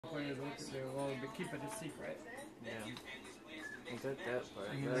players look at their roll, but keep it a secret. Yeah. I got that part.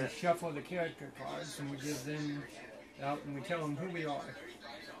 And we shuffle the character cards and we give them out and we tell them who we are.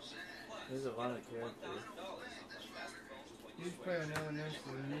 There's a lot of characters. Each player now announces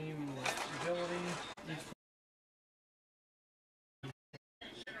their name and ability. Each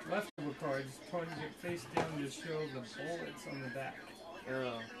leftover cards get face down to show the bullets on the back.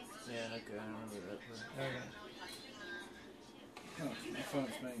 Oh, yeah, okay, I remember that part. Okay. Oh, my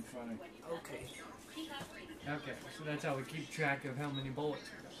phone's being funny. Okay. Okay, so that's how we keep track of how many bullets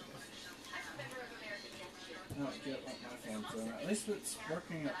we got. I don't get what my phone's doing. At least it's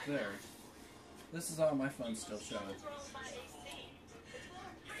working up there. This is all my phone's still showing.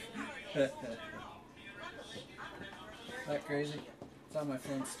 That crazy? It's all my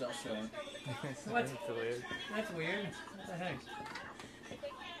phone's still showing. What? That's weird. That's weird. What the heck?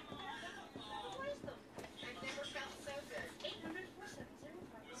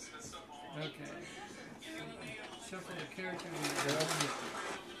 Okay. Shuffle the character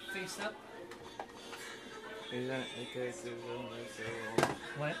face up. These aren't the characters on this wall.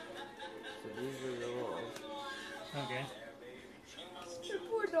 What? So these are the walls. Okay.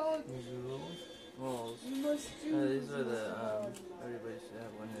 Poor dog. These are the walls. You must do These are the, everybody should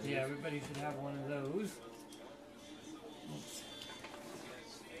have one of these. Yeah, everybody should have one of those. Oops.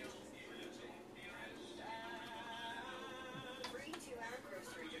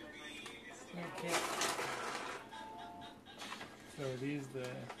 Okay. So these Those are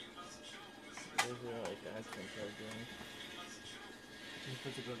like action card games. you're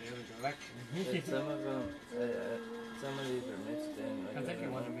supposed to go the other direction. And some of them, some of these are mixed in. Like I think you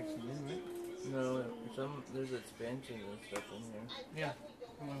want to mix them in, right? No, there's expansions and stuff in here. Yeah.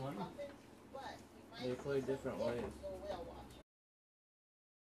 You want one? They play different ways.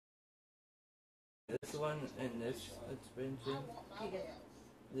 This one and this expansion,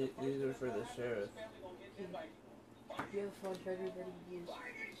 these are for the sheriff. You have a phone charger that you use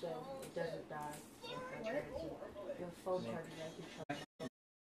so it doesn't die. You have a phone charger that you can charge.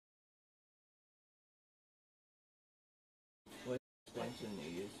 What expansion you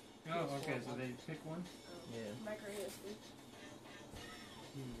use? Oh, okay, so they pick one? Yeah. Micro USB.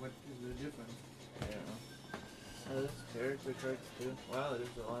 What is the difference? I don't know. Oh, there's character cards too. Wow,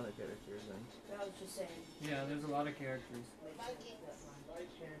 there's a lot of characters in. I was just saying. Yeah, there's a lot of characters.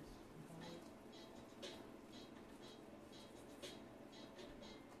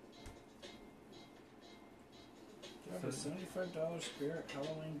 Do you have a $75 Spirit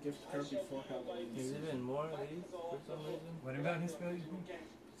Halloween gift card before Halloween? There's even more of these for some reason. What about his spelling?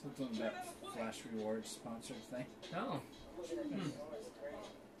 Something about Flash Rewards sponsored thing. Oh.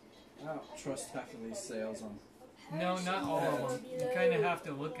 I don't trust half of these sales on. No, not all of them. You kind of have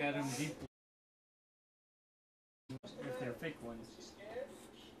to look at them deeply. If they're fake ones.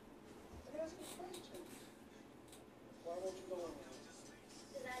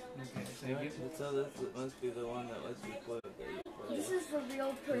 Okay, so you get... So this must be the one that lets you play with it. This is the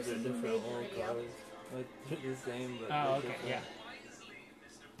real These are person who made different the old video. cards. Like, they're the same, but Oh, they're okay, different. yeah.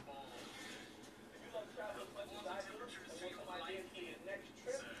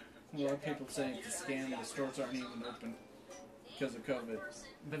 A lot of people saying it's a scam. The stores aren't even open because of COVID.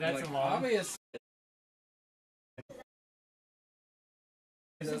 But that's like, a law. obvious.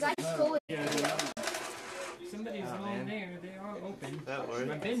 The guy stole it. Yeah, somebody's Oh, all man. there. They are open. That works.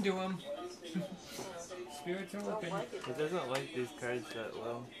 I've been to them. Spirits are open. It doesn't like these cards that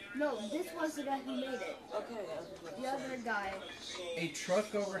well. No, this was the guy who made it. Okay. The other guy. A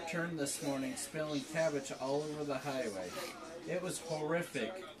truck overturned this morning, spilling cabbage all over the highway. It was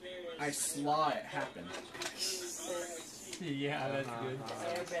horrific. I saw it happen. Yeah, that's good.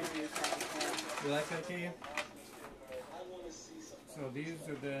 You like that, Keegan? So these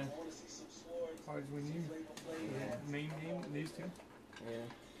are the cards we need. The main game, these two.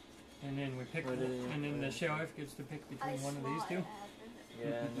 Yeah. And then we pick, What one, do you- and then the sheriff gets to pick between one of these two.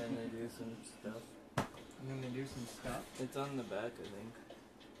 Yeah, and then they do some stuff. And then they do some stuff. It's on the back, I think.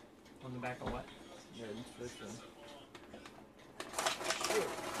 On the back of what? The instruction.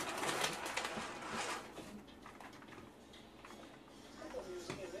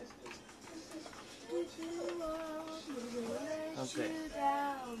 Okay.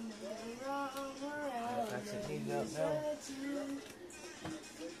 That's the keys out now.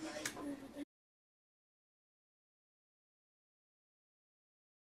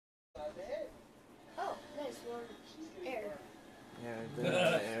 Oh, nice one. Air. Yeah, it's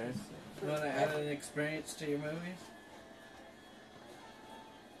there. You want to add an experience to your movies?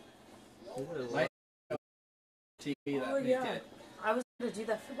 Like TV that Oh, make yeah. it. I was going to do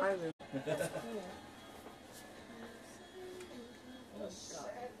that for my room. Oh, God.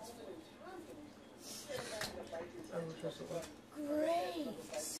 Great.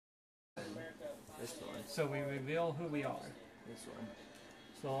 This one. So we reveal who we are. This one.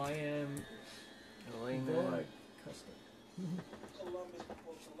 So I am Elena Boy.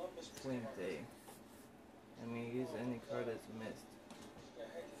 Puente. I mean, use any card that's missed.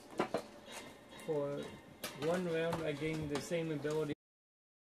 For 1 round, I gain the same ability.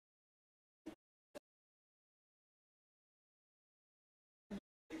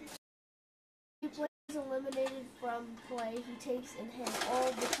 He plays eliminated from play. He takes in hand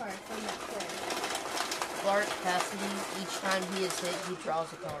all the cards from that play. Clark Cassidy, each time he is hit, he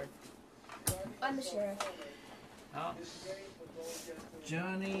draws a card. I'm the sheriff. Ah,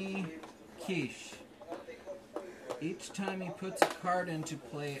 Johnny Quiche. Each time he puts a card into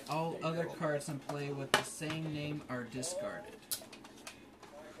play, all other cards in play with the same name are discarded.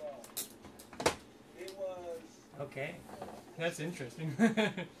 okay. That's interesting. So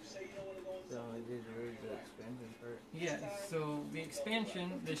I did read the expansion part. Yeah, so the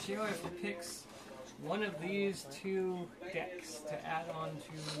expansion, the sheriff picks one of these 2 decks to add on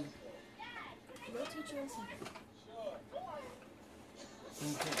to. No teacher in secret.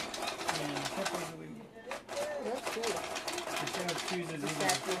 And technically, That's cool. the sheriff chooses either the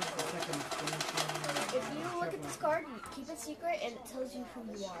second expansion. If you look at this card, you keep it secret, and it tells you who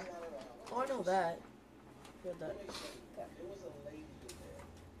you are. Oh, I know that. Heard that.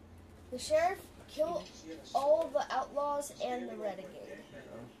 The sheriff killed all of the outlaws and the renegade.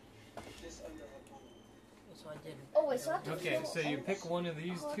 So I did. Oh wait, so I have to Okay, kill so you all- pick one of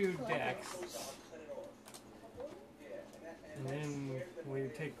these 2 decks, and then we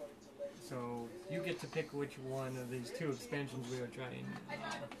take. So you get to pick which one of these 2 expansions we are trying.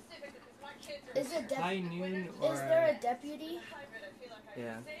 Is it High noon or Is there a deputy?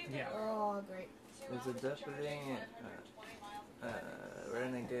 Yeah. yeah. Oh, great. There's a deputy,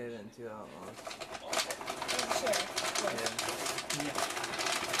 renegade, and 2 outlaws. And the sheriff. Yeah. Yeah.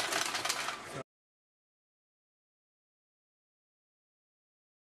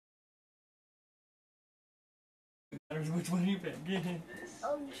 Matters which one you pick.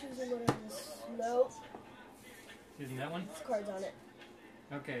 I'm choosing one of this. Nope. Isn't that one? This card's on it.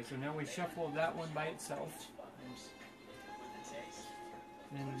 Okay, so now we shuffle that one by itself.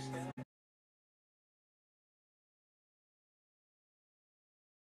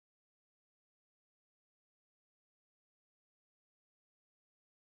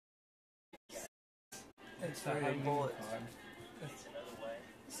 And it's the high bullet.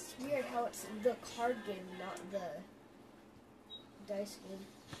 It's weird how it's the card game, not the dice game.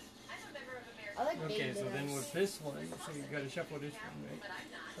 I like Okay, game so then dice. with this one, so you gotta shuffle this one, right?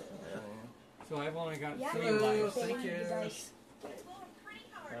 Yeah. So I've only got Yeah, 3 Hello, lives. thank baby you. dice.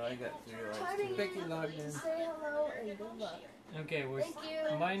 Oh, I got 3 lights Timing too. Becky logged in. Say hello and good luck. Okay, well, Thank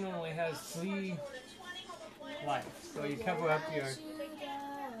you. mine only has 3 life, so you cover up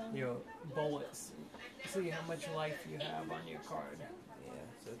your bullets. See how much life you have on your card. Yeah,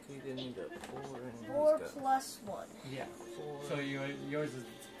 so Keegan need a 4 and 4 he's got plus 1. Yeah. 4. So yours is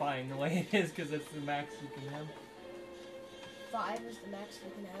fine the way it is because it's the max you can have. 5 is the max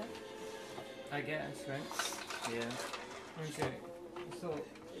you can have. I guess, right? Yeah. Okay. So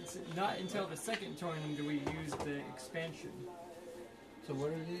it's not until the second turn do we use the expansion. So what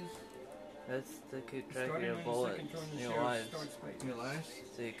are these? That's to keep track of Starting your on the bullets, second turn, the your sheriff lives. starts fighting. Your lives?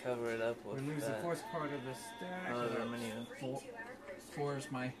 So you cover it up with Removes the that. first card of the stack. However many. 4 is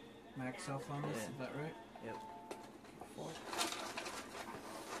my max health on this, Yeah. is that right? Yep. 4.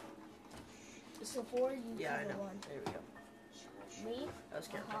 So 4, you Yeah, I cover know. 1. There we go. Me? I was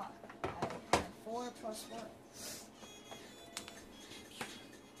counting. Aha. I have 4 plus 1.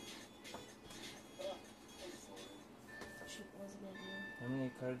 Shoot, what was I gonna do? How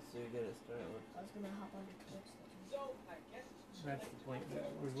many cards do you get to start with? I was gonna hop onto Twitch. That's the point that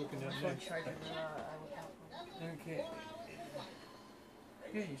we're looking at For next. charging, I would have one. Okay.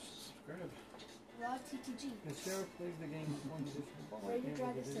 Yeah, you should subscribe. Raw TTG. The sheriff plays the game with one additional ball. Rated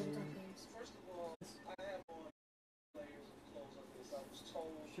Dragon Tabletop Games.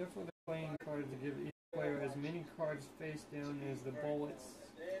 Shuffle the playing cards to give each player as many cards face down as the bullets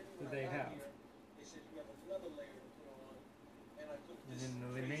that they have. And then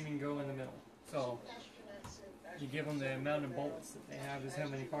the remaining go in the middle. So, you give them the amount of bullets that they have is how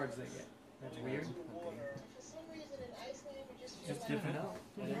many cards they get. That's weird. It's different.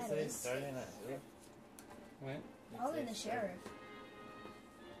 What did it say? Starting at 2? What? Probably the sheriff.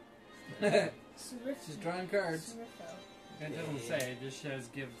 Surif- Just drawing cards. Surifo. It doesn't say, it just says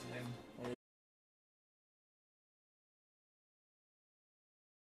give to them.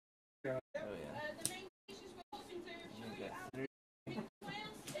 Oh yeah. You got 3.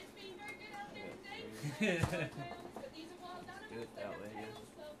 I got 3. do it that way, I guess.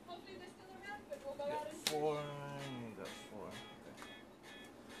 Got 4, and you got 4.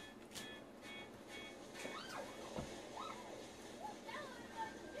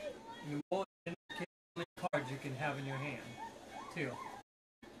 You will indicate how many cards you can have in your hand, too.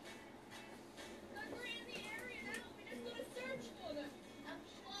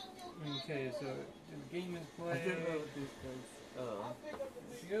 Okay, so the game is I played. don't know what these guys. Oh. Here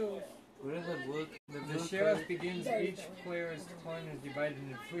she goes. What are the blue? The sheriff begins each player's turn is divided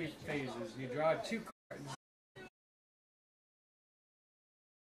into 3 phases. You draw 2 cards.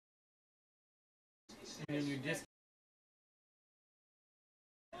 And then you just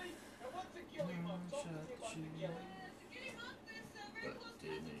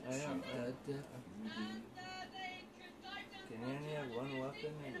I don't. Can you only have 1 weapon, or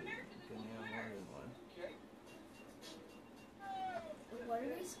can you have more than 1? What are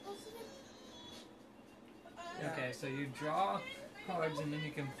we supposed to do? okay, so you draw cards and then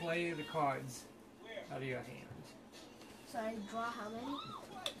you can play the cards out of your hand. So I draw how many?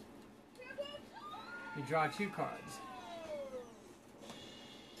 You draw 2 cards.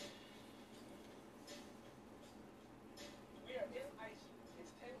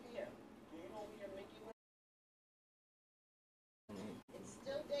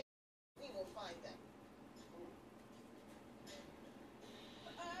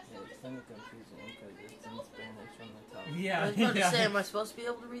 It's kind of confusing because it's in Spanish on the top. Yeah. I was about to say, am I supposed to be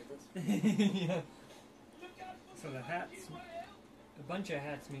able to read this? yeah. So the hats, a bunch of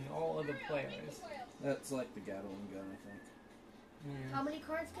hats mean all other players. That's like the Gatling gun, I think. Yeah. How many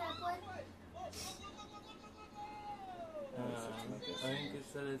cards can I play? I think it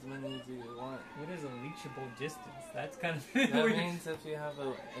said as many as you want. What is a leachable distance? That's kind of That weird. means if you have a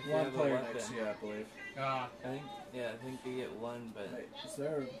One player weapon. next to you, I believe. Ah, I think you get 1, but Wait, is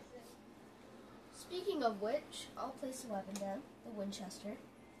there... Speaking of which, I'll place a weapon down. The Winchester.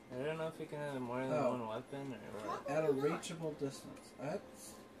 I don't know if you can have more than Oh. 1 weapon or what. At a reachable distance.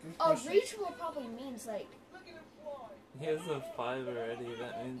 That's a good Oh, question. reachable probably means like, He has a 5 already.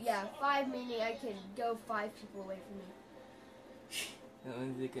 That means yeah, 5 meaning I can go 5 people away from me. that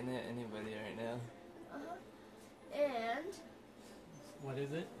means you can hit anybody right now. And what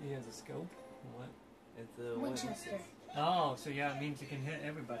is it? He has a scope? What? It's a Winchester. Oh, so yeah, it means you can hit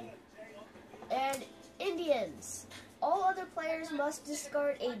everybody. And Indians. All other players must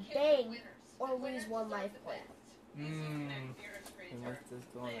discard a bang or lose 1 life point. Mmm. You must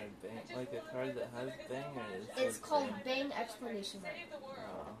just go on a bang, like a card that has bang, or is It's it called bang? bang exclamation mark.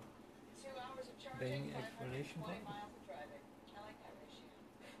 Oh. Bang explanation point?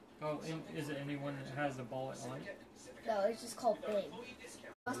 Oh, is it anyone that has a bullet on it? No, it's just called bang.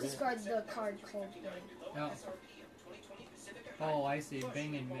 Must discard the card called bang. Oh. Oh, I see.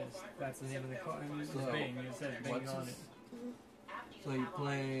 Bang and miss. That's the name of the card. It's So, bang. It says bang what's on his- it. So you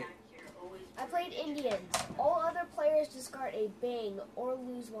play... I played Indians. All other players discard a bang or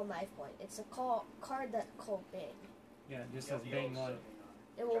lose 1 life point. It's a card that's called bang. Yeah, it just says bang on it.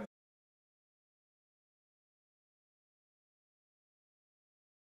 It will.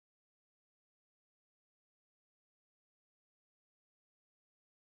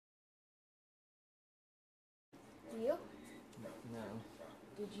 Do you? No.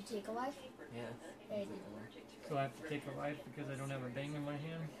 Did you take a life? Yes. I did. So I have to take a life because I don't have a bang in my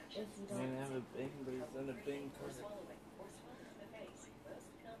hand? If you You don't. can have a bang, but it's not a bang card.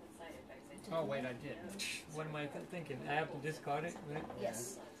 Oh, wait, I did. What am I thinking? I have to discard it? Right?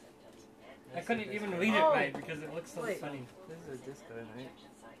 Yes. I couldn't even read it Oh. right because it looks so Wait. funny. This is a discard, right?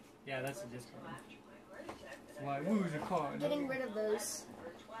 Yeah, that's a discard. So I lose a card. Getting rid of those.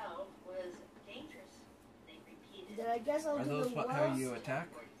 Then I guess I'll Are do those the how last. you attack?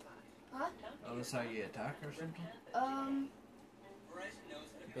 Huh? Are those how you attack or something?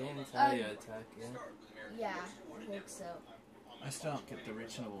 Bang's how you attack, yeah. Yeah, I think so. I still don't get the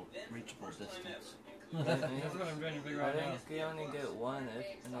reachable distance. That's what I'm trying to figure I out now. think you only get 1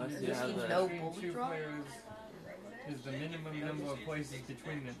 unless you Just have need a... no Between bullet 2 drop? players is the minimum number of places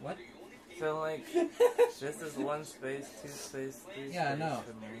between them. What? So like, this is 1 space, 2 space, 3 Yeah, I space know.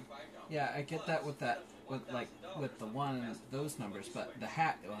 for me. Yeah, I get that with with the one those numbers, but the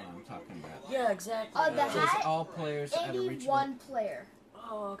hat one I'm talking about. Yeah, exactly. The Says hat, all players at a reachable 81 player.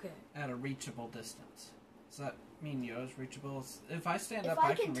 Oh, okay. at a reachable distance. Does that mean yours reachable? If I stand If up, I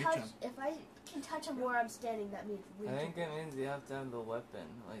I can can reach touch, him. if I can touch him where I'm standing, that means I reach. think it means you have to have the weapon,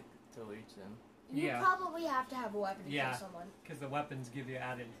 like, to reach them. You Yeah. probably have to have a weapon to Yeah. kill someone. Because the weapons give you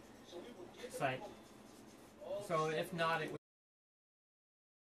added sight. So if not, it would.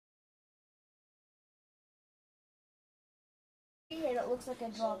 And it looks like a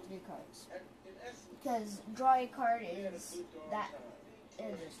draw of 3 cards. Because draw a card is that,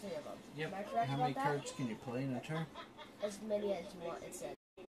 and there's 3 of them. Yep. Am I correct How about many that? cards can you play in a turn? As many as you want, it said.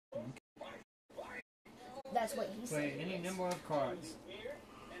 That's what he Play said. any number of cards.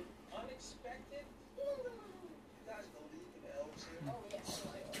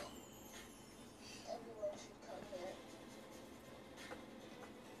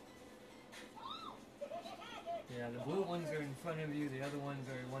 Yeah, the blue ones are in front of you, the other ones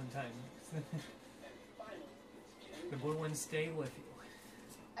are one time. The blue ones stay with you.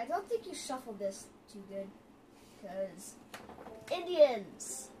 I don't think you shuffled this too good. Because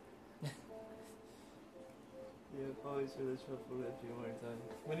Indians! You always should have shuffled it a few more times.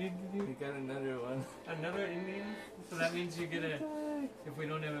 What did you do? You got another one. Another Indian? So that means you get a... If we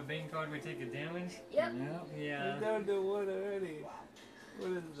don't have a bane card, we take a damage? Yep. Yeah. You down to one already.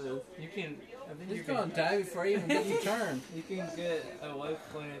 What is this? You can... I think you He's can... gonna die before you even get your turn. You can get a life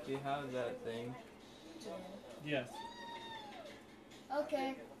point if you have that thing. Yes.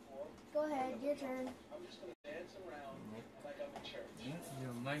 Okay. Go ahead, your turn. You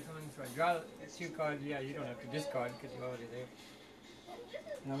know, my turn, so I draw 2 cards. Yeah, you don't have to discard because you're already there.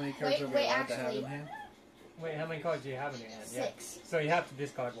 How many cards are we wait, allowed to have actually- in hand? Wait, how many cards do you have in your hand? 6. Yeah. So you have to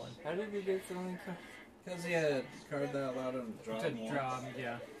discard one. How did you get so many cards? Because he had a card that allowed him to draw To more. draw,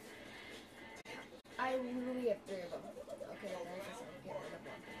 yeah. I literally have 3 of them. Okay, then I guess I'll get rid of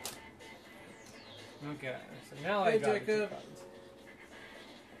 1. Okay, so now I Hey, draw the 2 Jacob. cards.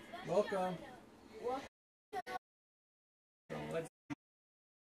 Welcome. So let's...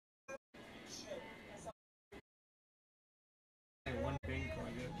 One bane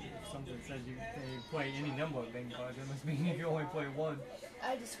card. If something says you can play any number of bane cards, it must mean you can only play one.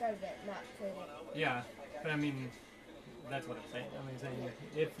 I described it, not played it. Yeah, but I mean, that's what I'm saying. I mean, saying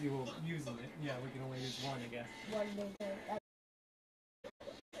if you were using it, yeah, we can only use one, I guess. 1 big card.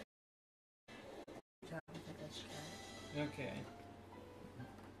 Okay.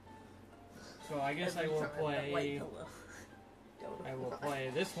 So I guess I will play. I will play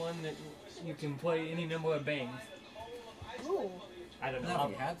this one that you can play any number of bangs. Ooh. I don't Not know.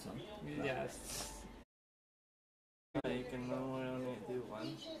 if you had some. Yes. You can normally only do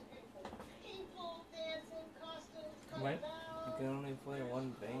one. What? You can only play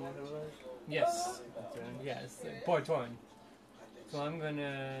one bang otherwise. Yes. That's right. Yes. Per turn. So I'm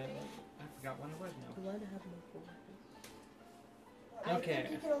gonna. I forgot one word now. Do I have multiple weapons? I Okay.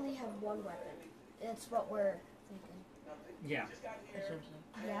 think you can only have 1 weapon. That's what we're thinking. Yeah. That's what I'm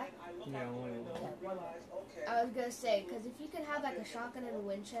saying. Yeah? Yeah. Only one. Yeah, 1 weapon. I was gonna say, because if you could have like a shotgun and a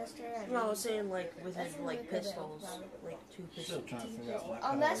Winchester, I No, I mean, was saying like within That's like really good, pistols, though. like 2 Still pistols. trying to figure out what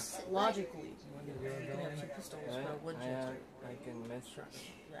unless like, Logically, What is you your can have 2 going? pistols, I, but a Winchester. I can miss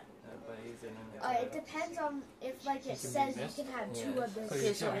Yeah. by using an it depends on if like it You can be says you missed? can have 2 Yeah. of this. So Okay,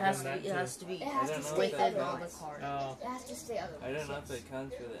 you so can it have has to that be. It too. has to be It has I to don't know stay if within that on the otherwise. card. Oh. It has to stay otherwise. I don't know if yes. it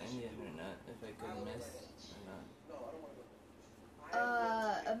counts for the Indian or not, if I could miss or not.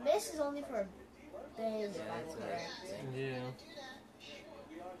 A miss is only for a thing, if Yeah, I'm that's correct. right. Yeah.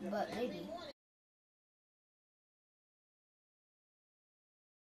 But maybe.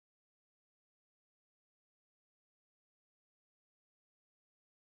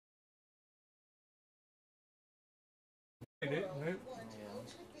 Right? Yeah.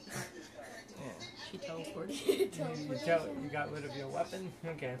 Yeah. She teleported. You got rid of your weapon?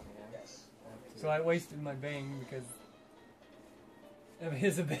 Okay. So I wasted my bang because of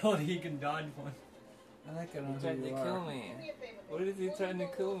his ability. He can dodge one. I think I know He who tried to you kill are. me. What is he trying to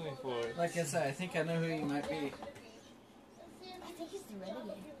kill me for? Like I said, I think I know who you might be. I think he's the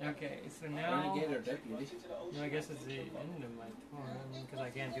renegade. Okay, so now... Renegade or deputy. No, I guess it's the end of my turn because I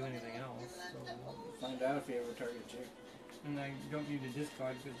can't do anything else. So. Find out if he ever targets you. And I don't need to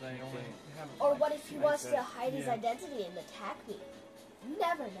discard because I only have... Or what if he wants Like to hide his yeah. identity and attack me? You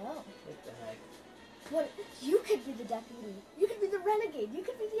never know. What the heck? What? You could be the deputy. You could be the renegade. You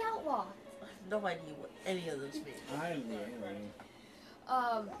could be the outlaw. I have no idea what any of this means. I'm the enemy.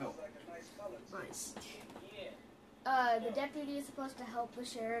 Nice. The deputy is supposed to help the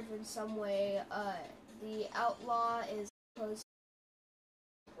sheriff in some way. The outlaw is supposed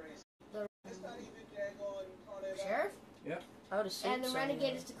to the sheriff, I would assume and the so,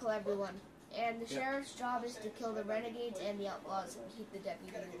 renegade yeah. is to kill everyone. And the Yep. sheriff's job is to kill the renegades and the outlaws and keep the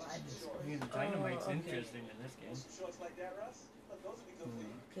deputy alive. Yeah, the dynamite's okay. interesting in this game.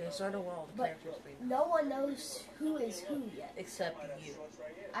 Okay, so I know what all the But characters mean. no one knows who is who yet. Except you.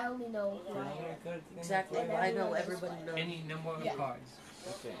 I only know who How I many am. cards can you Exactly. play? I know everybody knows. Any number of Yeah. cards.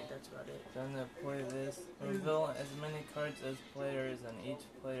 Okay. That's about it. So I'm gonna play this. Reveal as many cards as players, and each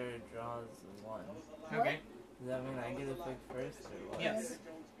player draws one. What? Okay. Does that mean I get to pick first or what? Yes.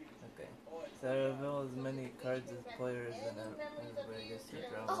 Okay. So I reveal as many cards as players and everybody gets to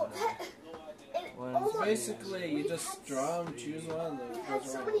draw Oh, one. that, it One, almost, two, Basically, you just draw them, choose one, and we've then had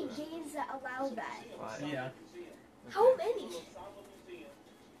goes so around. many games that allow that. five. Yeah. How many?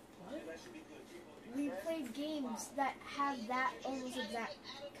 We played games that have that almost exact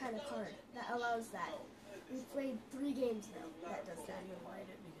kind of card that allows that. We've played 3 games now that does that.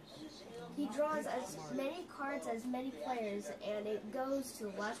 He draws as many cards as many players, and it goes to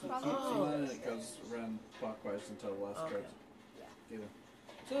the last probably. And then it goes around clockwise until the last card's Yeah. given.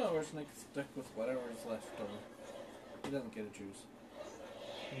 So in other words, Nick stuck with whatever is left over. He doesn't get to choose.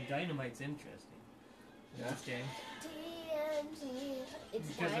 And Dynamite's interesting. In this game. TNT. It's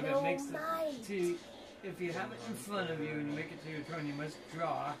Because if it makes Dynamite. it if you have it in front of you and you make it to your turn, you must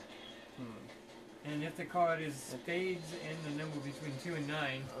draw. And if the card is spades and the number between 2 and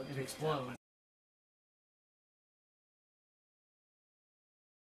 9, it explodes.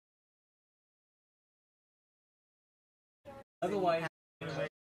 Otherwise, and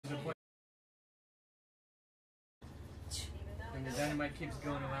the dynamite keeps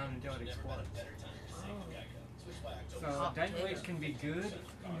going around until it explodes. So dynamite can be good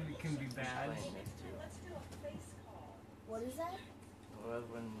and it can be bad. What is that?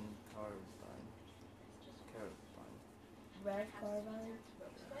 Reverend Carbine. Carbine. Red carbine.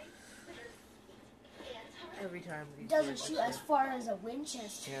 Every time we Doesn't shoot as far as a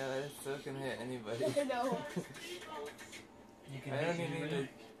Winchester. Yeah, that still can hit anybody. No. You can I hit only anybody. need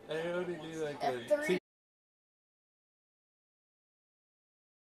I only do like F3. a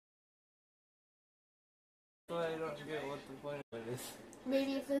so I don't get what the point of it is.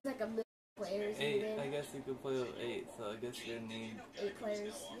 Maybe if there's like a million players 8, even. I guess you could play with 8, so I guess you need 8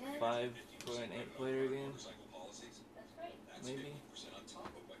 players. Yeah. 5 for an 8-player game. Maybe.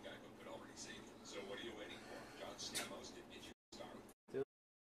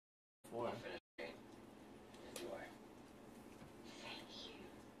 4.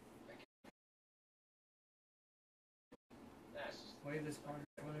 Play this card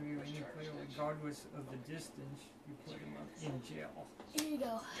in front of you, any player, regardless of the distance, you put him up in jail. Here you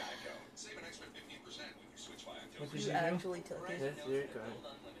go. What did You you do? actually took it. That's your card.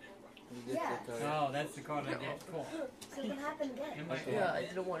 You get Yeah. the card. Oh, that's the card I get. Cool. So what happened again? It might- Okay. Yeah, I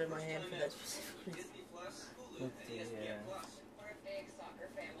didn't want it in my hand for that specific reason. Let's see here.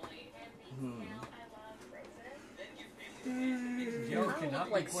 Jail cannot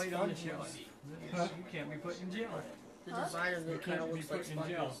be like played on the sponges. shelf. You can't be put in jail. The design of You it kind of can't be looks like put in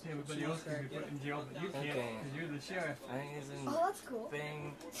jail. sponges. Everybody else can be put in jail, but you can't Okay. because you're the sheriff. I'm using Oh, that's cool.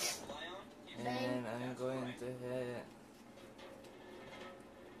 Bing. Bang. And I'm going to hit.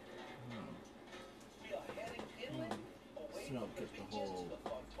 So don't get the whole.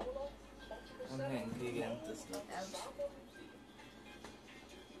 I'm hitting Keegan. Ouch.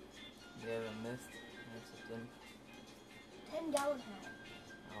 You haven't missed or something. 10-gallon hat.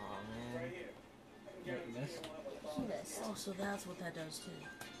 Aw, man. What, miss? He missed. Oh, so that's what that does too.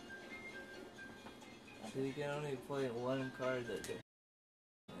 So you can only play one card that day.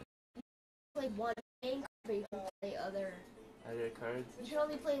 Play one main card, but you can play other. Other cards? You can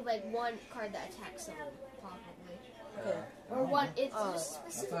only play like one card that attacks someone, probably. Okay. Or one. It I just thought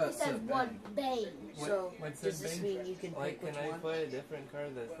specifically it says said one bang. So, what's does that this bang? mean you can Like, pick can which I one? play a different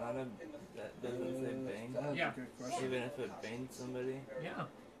card that's not a that doesn't say bang? That's Yeah. a good question. Even if it bangs somebody? Yeah.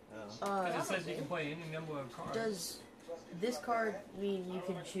 Oh. Because it says you can play any number of cards. Does this card mean you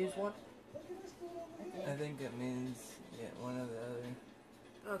can choose one? I think it means one or the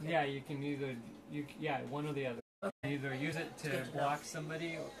other. Okay. Yeah, you can either one or the other. Either use it to block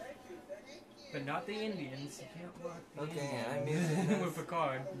somebody, but not the Indians. You can't block the Okay, I'm Indians using with a this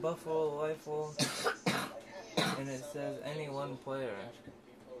card. buffalo rifle, and it says any one player.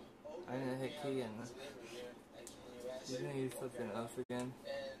 I'm gonna hit Keegan. He's gonna use something else again.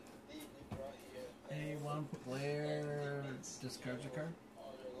 Any one player discards a card?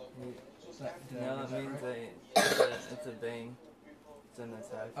 Did I No, read it that means right? it's a bang. It's an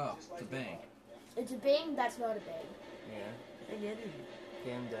attack. Oh, it's a bang. It's a bang. That's not a bang. Yeah. Again.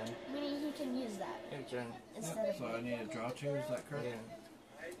 Okay, I'm done. Meaning he can use that Your turn. instead of. So I need to draw 2, is that correct?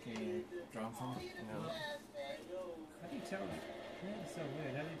 Yeah. Can you draw them from me? No. How do you tell? Yeah, it's so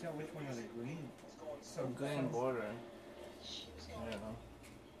weird. How do you tell which one are the green? So Green border. I don't know.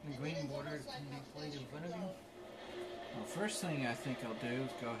 The green borders can be played in front of you. Well, first thing I think I'll do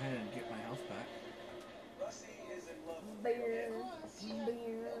is go ahead and get my health back. Beer, beer,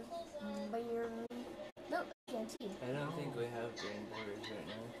 beer. Nope, canteen. I don't think we have green borders right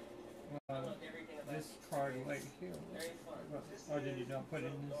now. This card card right here. Or did you not put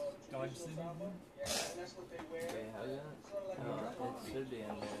in this Dodge City? Okay, how you it should be in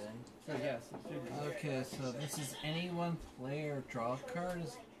there then. So yes, it should be. Okay, so this is any one player draw card,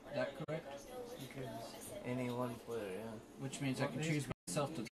 is that correct? Because Any one player, yeah. Which means I can choose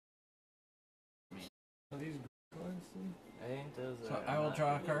myself to. are these cards? I think those So are. I will not-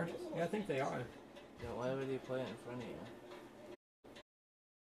 draw a card. Yeah, I think they are. Then why would he play it in front of you?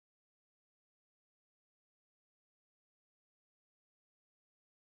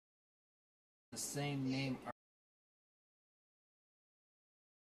 The same name.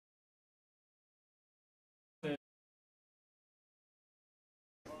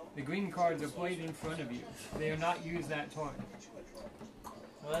 The green cards are played in front of you. They are not used that turn.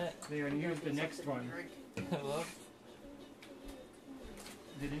 What? They are used the next one. Well,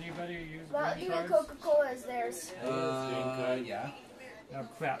 Did anybody use Well, green even cards? Coca-Cola is theirs. Yeah. Oh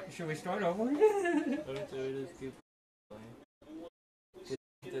crap! Should we start over? what if we just keep playing?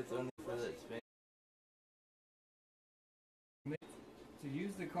 That's only for that space. To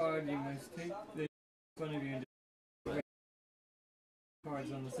use the card, you must take the front of you and display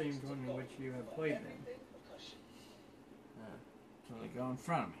cards on the same turn in which you have played them. So they go in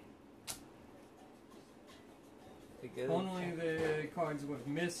front of me. Together. Only the cards with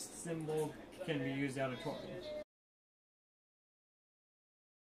missed symbol can be used out of turn.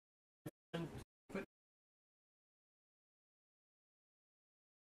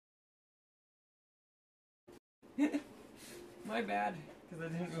 My bad, because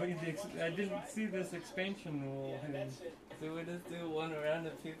I didn't see this expansion rule. So we just do one round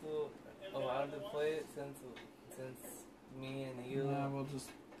of people allowed to play it since me and you. Yeah, we'll just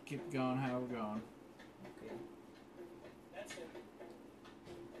keep going how we're going. Okay.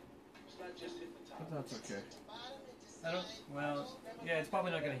 But that's okay. I don't. Well, yeah, it's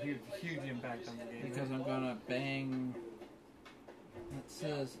probably not going to have huge impact on the game. Because I'm gonna bang. It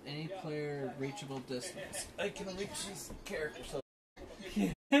says any player reachable distance. I can reach this character. So.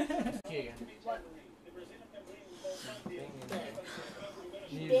 Okay.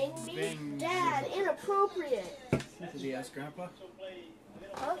 Bang me? Dad, inappropriate. Did he ask Grandpa?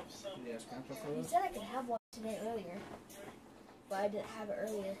 Huh? Did he ask Grandpa for He this? said I could have one today earlier. But I didn't have it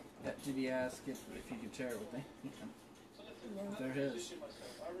earlier. Yeah, did he ask if you could share it with me? No. They're his.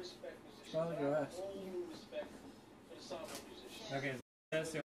 Probably go ask. Okay,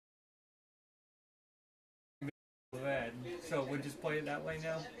 that's the red. So we'll just play it that way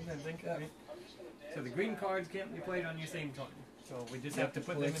now, I think. Right? So the green cards can't be played on your same turn. So we just have to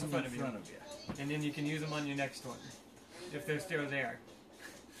put them in front of you. And then you can use them on your next one. If they're still there.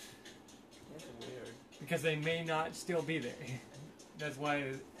 That's weird. Because they may not still be there. That's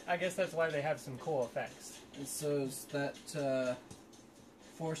why, I guess that's why they have some cool effects. And so is that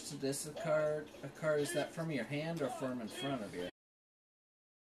forced to discard a card? Is that from your hand or from in front of you?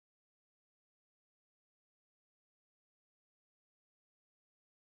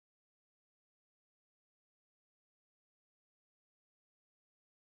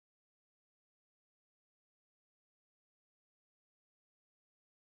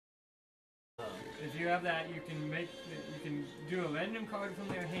 If you have that, you can do a random card from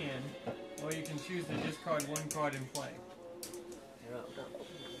their hand, or you can choose to discard one card and play. Yeah.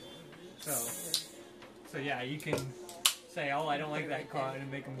 So yeah, you can say, "Oh, I don't like that card," and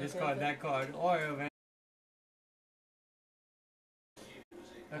make them discard that card, or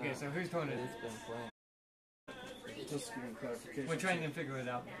okay. So whose turn is It's it? been playing. Just giving clarification. We're trying to figure it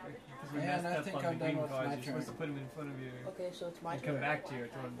out. Because we Yeah, messed and I up think on I'm the done green with cards. my You're supposed to turn. put them in front of you Okay, so it's my and turn. come back to your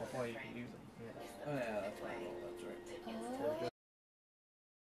turn before you can use them. Oh yeah, that's my role. That's right.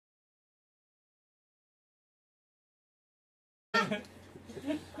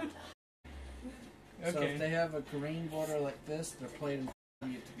 So Okay. if they have a green border like this, they're played in front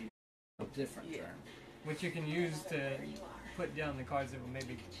of you to be a different turn. Which you can use to put down the cards that will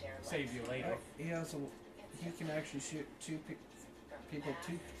maybe save you later. He also he can actually shoot people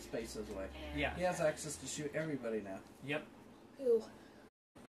 2 spaces away. Yeah. He has access to shoot everybody now. Yep. Ooh.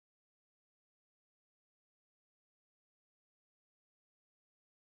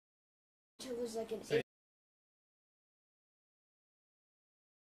 It was like an So- 8.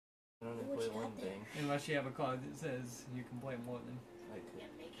 I only What play you got one there? thing. Unless you have a card that says you can play more than. Like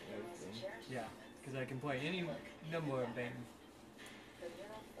everything. Yeah. Because I can play any number of things.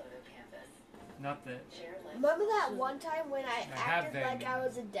 Not that. Remember that one time when I have acted like been. I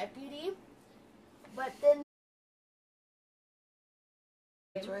was a deputy? But then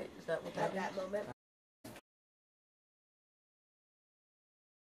That's right. Is that what at that that moment,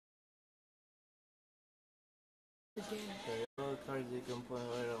 The yellow cards you can play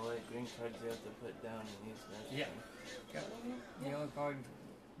right away, green cards you have to put down and use next Yeah. turn. Yellow card.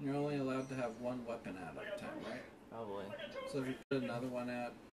 You're only allowed to have one weapon out at a time, right? Probably. So if you put another one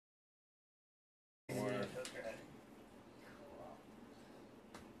out, or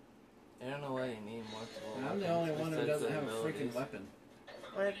I don't know why you need multiple. I'm the only one who doesn't have a freaking weapon.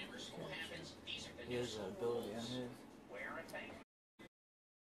 What? He has an ability on his.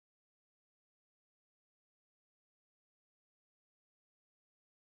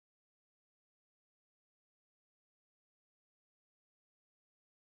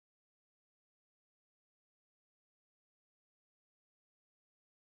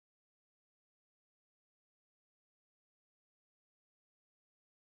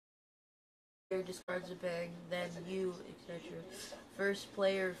 Discards a bag, then you, etc. First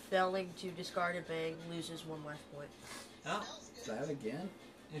player failing to discard a bag loses 1 life point. Oh, That again?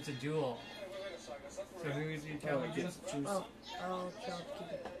 it's a duel. So who is he Oh, challenging? just choose. Oh, I'll challenge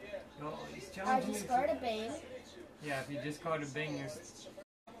keep it. Oh, he's I challenging. discard a bang. Yeah, if you discard a bang,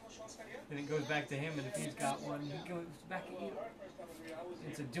 then it goes back to him, and if he's got one, he goes back at you.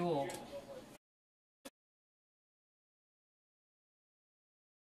 It's a duel.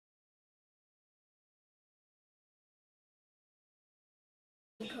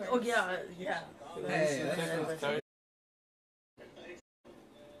 Oh yeah, yeah. Hey,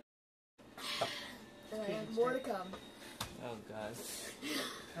 More to come. Oh god.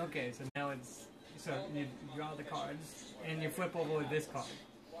 Okay, so now so you draw the cards, and you flip over this card.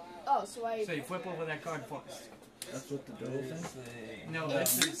 Oh, so So you flip over that card first. That's what the duel thing? No, you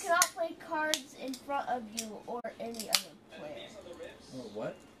this is... cannot play cards in front of you or any other player. Oh,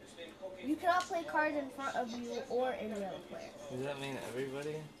 what? You cannot play cards in front of you or any other player. Does that mean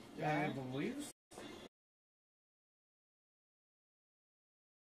everybody? I believe.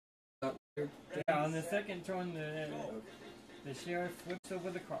 Yeah, on the second turn, the sheriff flips over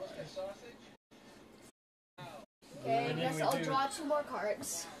the card. Okay, And then yes, we I'll do- draw 2 more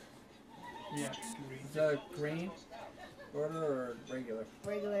cards. Yeah, Is that green order or regular?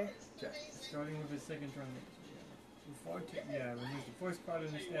 Regular. Okay. starting with the second turn. Remove the first card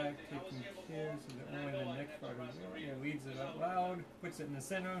in the stack, taking care so that only the next card is there. Yeah, reads it out loud, puts it in the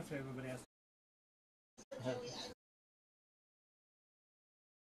center so everybody has to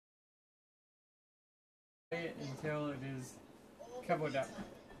play it until it is covered up.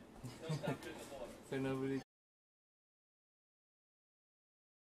 So nobody.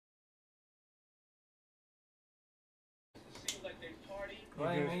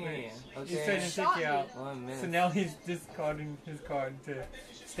 Why He goes me? first. He's trying Okay. to take you out. 1 minute. So now he's discarding his card to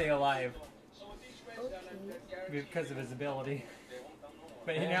stay alive Okay. because of his ability.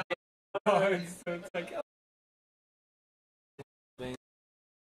 But he now has cards, so it's like, oh.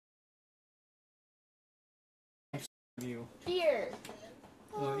 You Fear.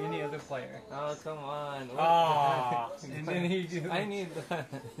 or any other player. Oh, come on. What Ah, the heck? and then he just, I need that.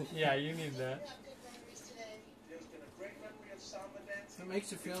 yeah, you need that. So it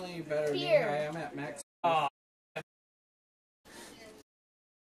makes you feel any better. Fear. I am at max. Ah.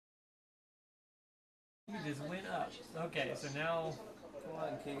 You just went up. Okay, so now, Come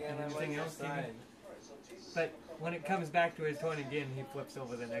on, Keegan. I'm on Anything your else, Keegan? side. but when it comes back to his turn again, he flips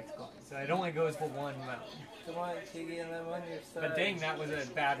over the next card. So it only goes for one round. Come on, Keegan. I'm on your side. But dang, that was a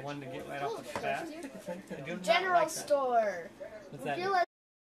bad one to get right off the bat. I do not General like that. store. What's that? Reveal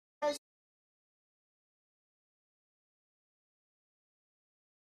as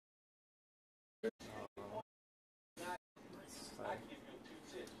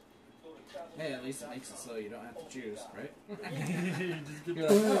Hey, at least it makes it so you don't have to choose, right? You just get You're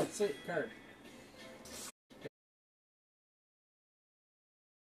like, oh, sweet card.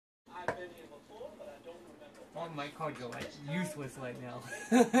 all my cards are like useless right now.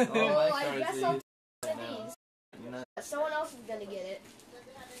 Oh, my Oh, I cards guess are I'll used take now. these. No. Someone else is gonna get it.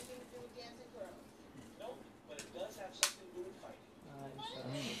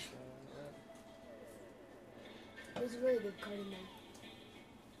 It was a really good card in there.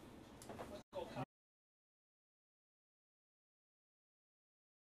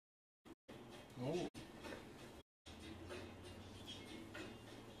 Oh.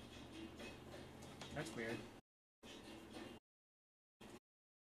 That's weird.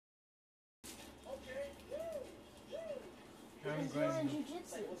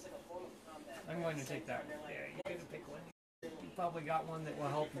 I'm going to take that one. Yeah, you get to pick one. You probably got one that will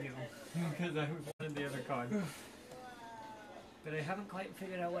help you because I wanted the other card. But I haven't quite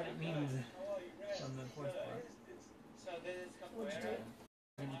figured out what it means on the first part. What'd you do?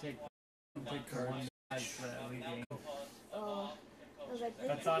 I'm going to take the one that has the lead game. Oh, I was like, I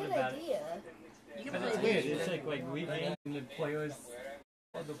that's thought a good about it. idea. You can But play it's weird. games. It's like regain the players,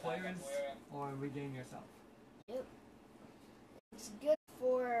 or the players, or regain yourself. Yep. It's good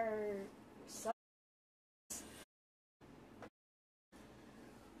for some.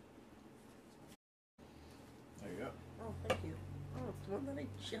 There you go. Oh, thank you. Oh, it's the one that I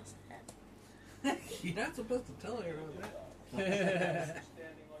just had. You're not supposed to tell everyone that.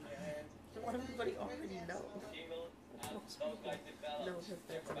 I want everybody already know. Most people know that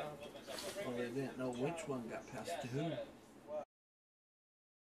that's an object. Well, they didn't know which one got passed to who.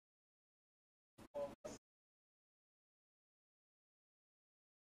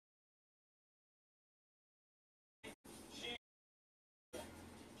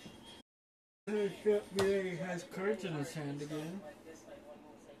 He has cards in his hand again.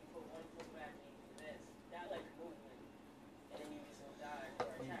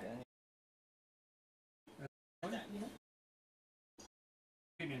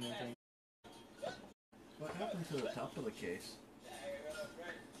 What happened to the top of the case?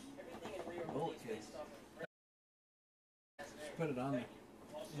 Bullet case. Just put it on there.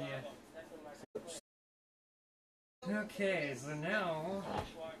 Yeah. Okay, so now.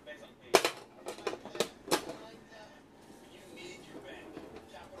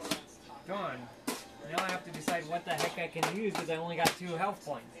 Gone. Now I have to decide what the heck I can use because I only got 2 health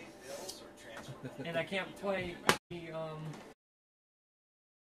points. And I can't play the,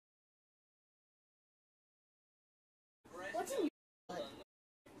 What's in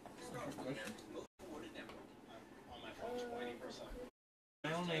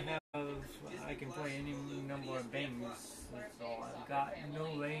I only have, I can play any number of bangs, so I've got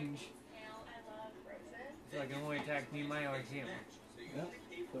no range. So I can only attack Nehemiah or him. Yep.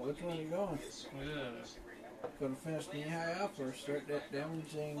 So which one are you going? Going to finish knee high up or start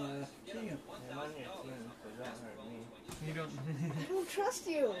damaging Keegan? I'm on your team, so don't hurt me. You don't. I don't trust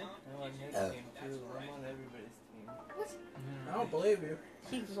you. I'm on his team too. I'm on everybody's team. What? I don't believe you.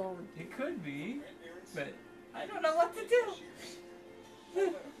 Keep going. It could be, but I don't know what to do.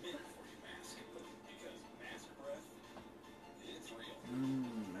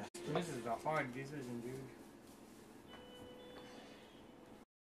 This is a hard decision, dude.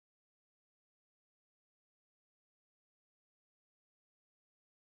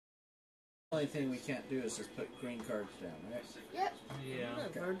 The only thing we can't do is just put green cards down, right? Yep. Yeah.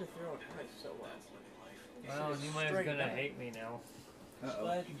 I've learned to throw a knife so well. Well, Nehemiah's gonna hate me now. Uh-oh.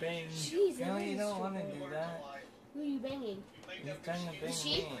 But bang. Jeez, No, that you is don't want to stupid. do that. Who are you banging? He's trying to bang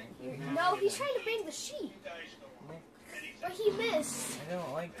sheep? me. No, he's trying to bang the sheep. But he missed. I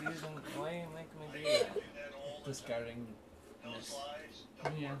don't like using. Why are you making me do that? Discarding miss.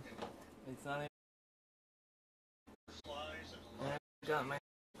 Yeah. It's not even. I got my.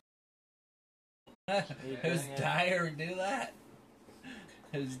 Who's die or do that?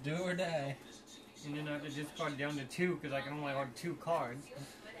 Who's do or die? And then I have to discard down to 2 because I can only hold 2 cards.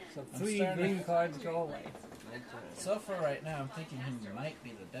 So I'm 3 starting green cards go away. So far right now, I'm thinking he might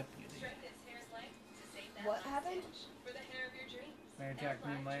be the deputy. What happened? I attack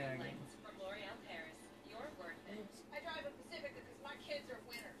Nehemiah again. I drive a Pacifica because my kids are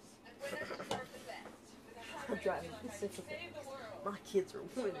winners, and winners deserve the best. I'm driving Pacifica. My kids are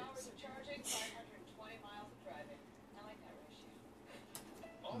winners. Charging 520 miles of driving. I like that ratio.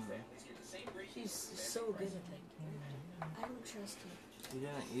 She's so good at that. I don't trust you. You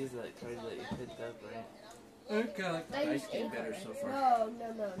didn't use that card that you picked up, right? Okay, I like the I dice used game a better card. so far. No,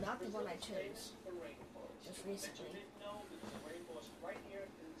 not the one I chose. Just recently.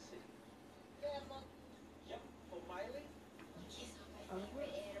 What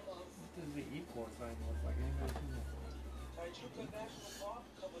does the equal sign look like? Anybody see that? National Park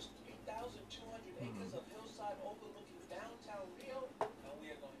covers 3,200 acres of hillside overlooking downtown Rio, and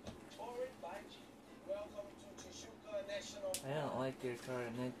we are going to tour it by jeep. Welcome to Tishuka National Park. I don't like your card,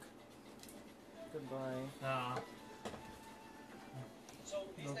 Nick. Goodbye. So,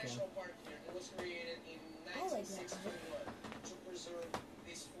 this Okay. national park here, it was created in I like that 1961 to preserve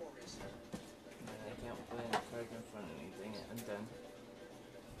this forest. I can't play any card in front of me. Dang it, I'm done.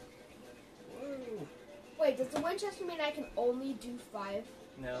 Whoa. Wait, does the Winchester mean I can only do 5?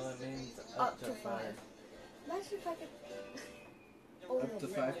 No, it means Up to 5. Imagine if I could. Up to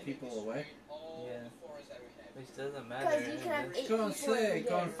 5 people away. Yeah. Which doesn't matter. Because you can have 8 people Going in the 6,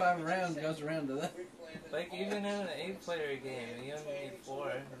 going game. 5 rounds, goes around to that. Like, even in an 8-player game, you only need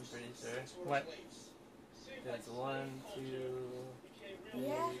 4, I'm pretty sure. What? There's 1, 2, 3,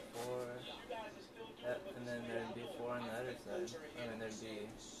 Yeah. 4. And then there'd be 4 on the other side. I mean, there'd be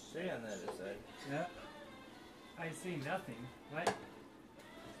 3 on the other side. Yeah. I see nothing. What?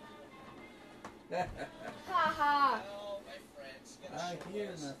 Haha. Well, my friends, I I hear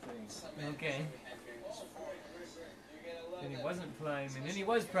nothing. Okay. Then he wasn't Prime, and then he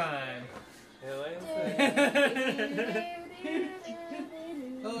was Prime.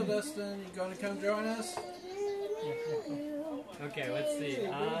 Hello, Dustin. You gonna come join us? Okay, let's see.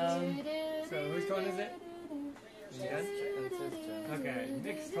 So whose turn is it? You done? Okay,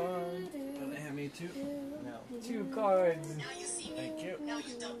 next card. Gonna have me too. No. 2 cards. Thank you.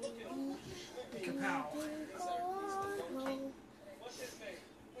 Kapow.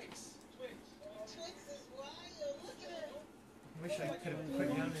 Wish I could have put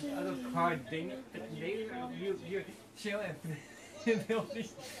down this other card thing. You're chilling. I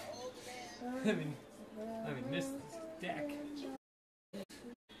mean, this deck.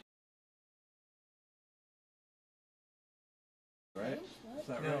 Right? Is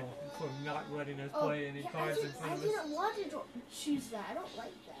that No, right? for not letting us play any cards in I front of us. didn't want to choose that. I don't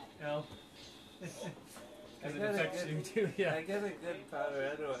like that. No. Because it affects you too, yeah. I got a good power,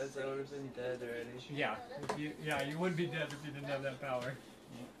 otherwise I would have been dead already. Yeah, you would be dead if you didn't have that power.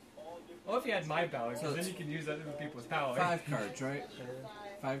 Well, if you had my power, because So then you can use other people's power. 5 cards, right?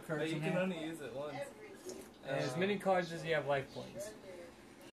 5 cards But you in can hand? only use it once. As many cards as you have life points.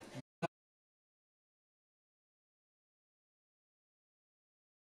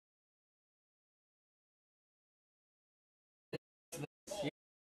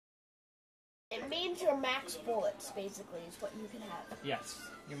 It means your max bullets, basically, is what you can have. Yes.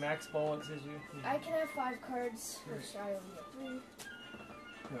 Your max bullets is you. I can have 5 cards, which I only have 3.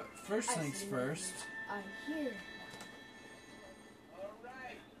 But first things first. I'm here.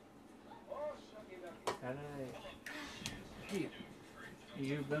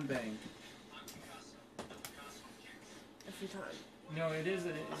 You've been banged. A few times. No, it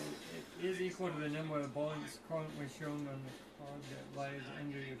is equal to the number of bullets currently shown on the card that lies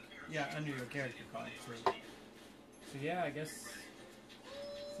under your character card. So yeah, I guess.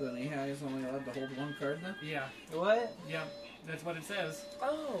 So then he is only allowed to hold 1 card then? Yeah. What? Yeah. That's what it says.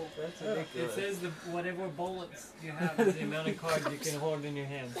 Oh, that's It ridiculous. says whatever bullets you have is the amount of cards you can hold in your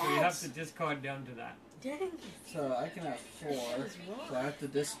hand. So you have to discard down to that. Dang it. So I can have 4, so I have to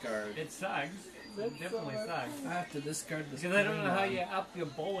discard. It sucks. It definitely sucks. I have to discard this. Because I don't know how green you one. up your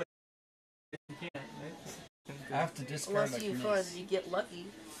bullet. You can't, right? I have to discard Unless like you this. first, you get lucky.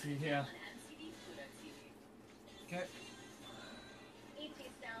 Yeah. Okay.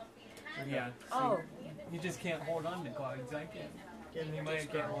 Yeah. So Oh. you just can't hold on to cards. I can't. You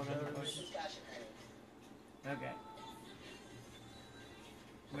might can't hold on to cards. Okay.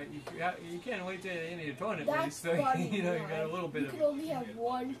 But you can't wait till the end of your turn at That's least, so funny. you know you got a little bit You of. can only have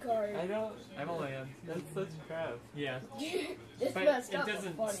 1 card. I've only had. That's such crap. Yeah. It's But messed it up, but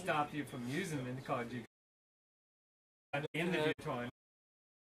doesn't funny. stop you from using the cards you at the end of your turn.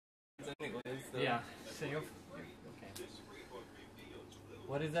 Anyways, so Yeah. So you're okay.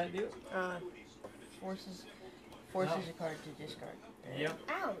 What does that do? Forces Oh. a card to discard. Yep.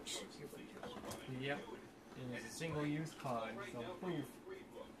 Ouch. Yep. And it's a single-use card. So poof.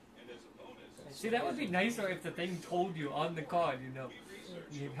 See, that would be nicer if the thing told you on the card, you know,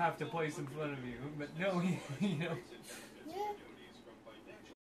 you have to place in front of you. But no, you know. Yeah.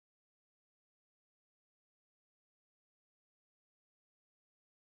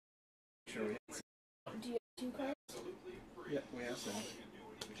 Sure. Do you have 2 cards? Yeah, we have some.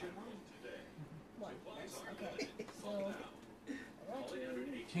 1. Okay. So.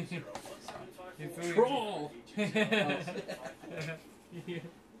 You threw Troll! Yeah.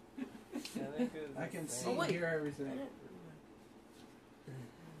 I can see Oh, wait. and hear everything.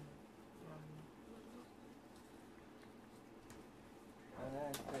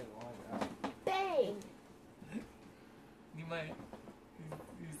 Bang! You might.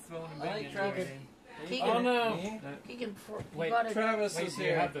 He's throwing a I like bang in Travis. there. Keegan, Oh no! he can. Wait, You gotta, Travis Wait, is do you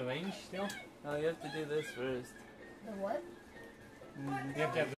here. have the range still? No, you have to do this first. The what? You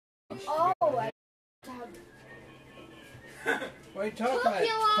have to have the Oh, I have to have. What are you talking about? It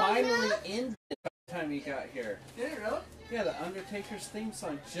finally ended by the time you got here. Did it really? Yeah, the Undertaker's theme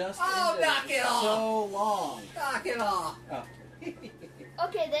song just Oh, ended. knock it off. So long. Knock it off. Oh.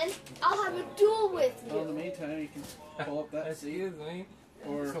 Okay, then I'll have a duel with Well, in the you. meantime, you can pull up that seat. Excuse me.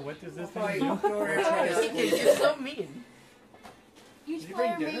 Or So what does this Why thing you do? go ahead? You're so mean. Each Did you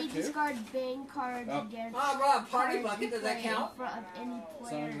player bring dinner, may too? discard bang cards Oh. against Rob, party cards bucket, you does that play count? in front of any as long as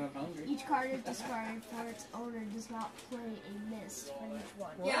player. I'm hungry. Each card is discarded for its owner does not play a mist for each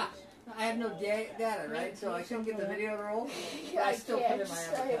one. Yeah. I have no data, right? So I couldn't get the video to roll. Yeah, I still put can't. in my I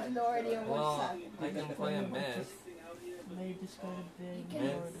appetite. have no idea what's Well, happening. I can play a miss. May discard a big You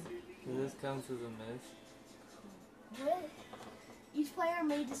can- Miss. So this counts as a miss. What? Each player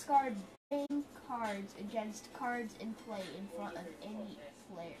may discard playing cards against cards in play in front of any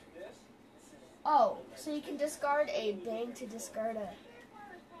player. Oh, so you can discard a bang to discard a...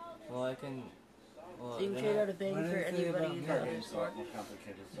 Well, I can. Well, You can trade out a bang What for did it say anybody about you me? got It's this a lot one. more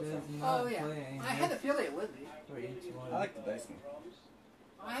complicated so Does far. not Oh yeah, play I had to feel it with me. for each one. I like the dice game.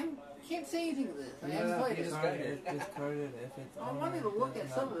 I can't say anything to this. I Yeah, haven't played you it. just Discard got it, discarded if it's I wanted to look at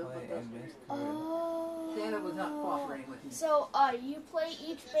some of it, but Oh. Santa was not cooperating with me. So, you play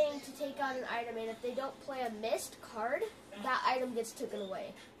each bang to take out an item, and if they don't play a missed card, that item gets taken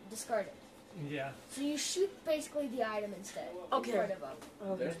away. Discarded. Yeah. So you shoot basically the item instead. Okay. In front of them.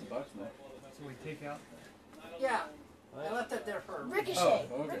 Okay. There's the bucks now. So we take out. Yeah, What? I left it there for a reason. Ricochet.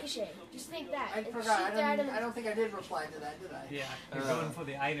 Oh, okay. Ricochet. Just think that. I And forgot. shoot the item. I don't think I did reply to that, did I? Yeah. You're Uh. going for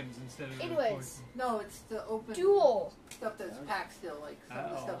the items instead of the Anyways. poison. No, it's the open Duel. stuff that's packed still, like some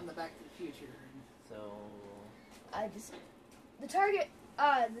of the Uh-oh. stuff in the Back to the Future. So. The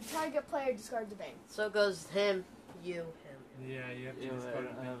target player discards the bang. So it goes him, you, him. Yeah, you have to Yeah, but I discard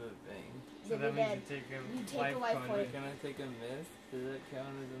don't it. have a bang. So Then that you're means dead. you take a You take life a life point. point. Can I take a miss? Does that count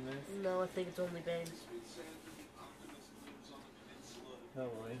as a miss? No, I think it's only bangs.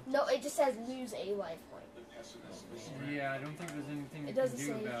 Probably. No, it just says lose a life point. Yeah, I don't think there's anything It you doesn't can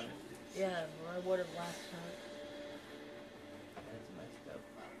do say. about it. Yeah, well, I would have last time. That's messed up.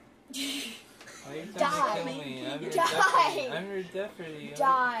 Why are you Die. trying to kill me? I'm your Die. deputy. I'm your deputy.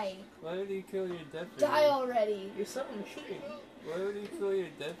 Die. Why would you kill your deputy? Die already. You're something cheating. Why would you kill your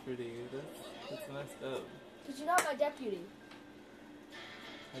deputy? That's messed up. Because you're not my deputy.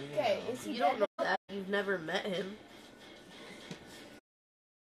 How do you Okay, know? is he You dead? don't know that. You've never met him.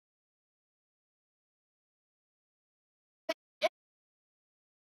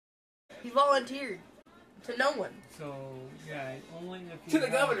 He volunteered to no one. So yeah, only if you To the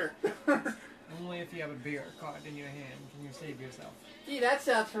have, governor! Only if you have a beer card in your hand can you save yourself. Gee, that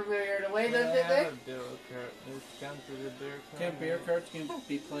sounds familiar. The way I that did have that? a beer card. This counts as a beer card. Can beer cards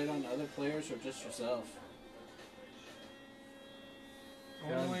be played on other players or just yourself?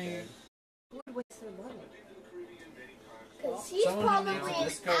 Only dead. Who would waste their money? Because he's Someone who probably needs a an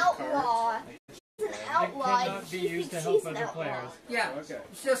discard outlaw. He's an outlaw. It cannot be He used to thinks help he's an other outlaw. players. Yeah, Okay.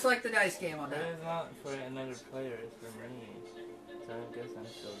 it's just like the dice game on That that. is not for another player. It's for me. So I guess I'm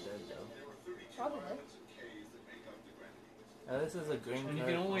still dead though. Probably. This is a green And you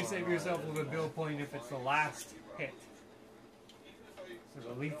card. can only Oh, save no, yourself it with a doesn't bill matter. point if it's the last hit. So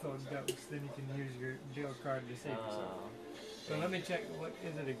the lethal dose, then you can use your bill card to save yourself. So let me check. What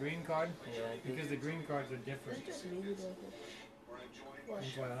is it? A green card? Yeah, Because the green cards are different. Is it just me who does it? What?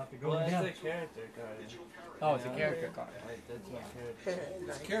 That's why I'll have to go well, down. it's a character card. Oh, it's a Yeah. character card. Like, that's my character.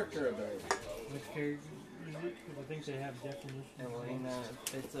 Nice. Character ability. Which character is it? Because I think they have definitions. And well, you know,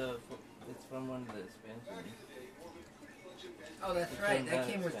 it's from one of the expansions. Oh, that's It's right. from That that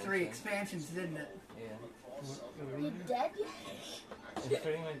came with 3 expansion. expansions, didn't it? Yeah. You dead yet? It's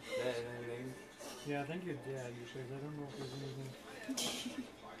pretty much dead, I think. Yeah, I think you're dead because I don't know if there's anything.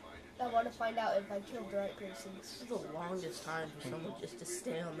 I want to find out if I killed the right person. This is the longest time for someone just to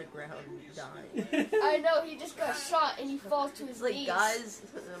stay on the ground and die. I know, he just got shot and he falls to his It's like, knees. guys,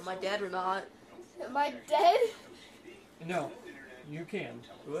 am I dead or not? Am I dead? No, you can.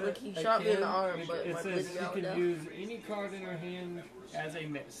 What? Like, he I shot me in the can't- arm, It, but it my says bleeding you out can now. use any card in your hand as a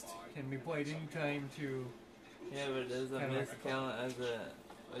mist. Can be played anytime to. Yeah, but does a Kinda miss like a count as a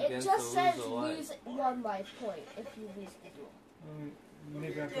It against just a says lose a life? lose 1 life point if you lose the duel.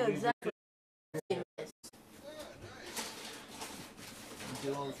 Maybe I have to Yeah, leave exactly.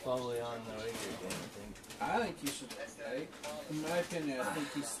 Duel's probably on the regular game, I think. I think you should. In my opinion, I think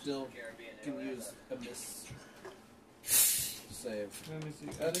you still can use a miss save. Let me see.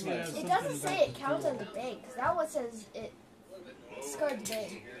 That's I think nice. has It something doesn't say about it the counts duel. as a bang, because that one says it discards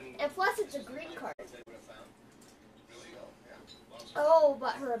bang. And plus it's a green card. Oh,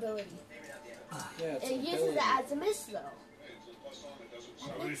 but her ability. Yeah, it's It an uses ability. it as a miss, though.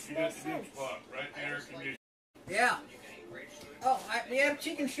 That makes no sense. Yeah. Oh, we have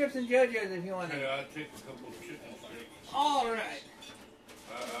chicken strips and JoJo's if you want Yeah, it. I'll take a couple of chicken strips. All right.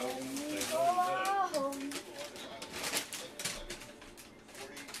 I won't say no to that. Oh,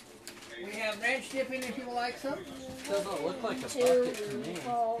 We have ranch dipping if you would like some. Doesn't look like a two, bucket to me.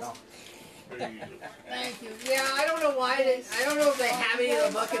 four. There you go. Thank you. Yeah, I don't know why I don't know if they have any in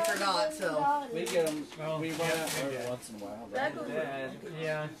the buckets or not. So We get them. Well, we run yeah, out every yeah. once in a while. That Right? goes Dad.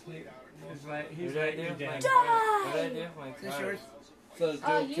 Yeah, he's right. He's What did I right. do You're with my dead. card? What did I do with my is this card? yours? So the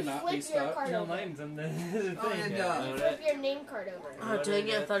duel You cannot be flip your stopped. card No, over. mine's on the Oh, thing. and Yeah. You flip your name card over. Oh, dang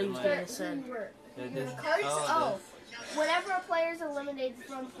it, I thought he was What gonna did send. Your Did this- cards? oh, Oh. Whenever a player is eliminated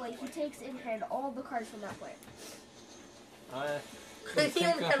from play, he takes in hand all the cards from that player. Oh, He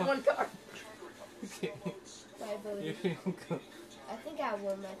only had one card. My ability. You can go. I think I have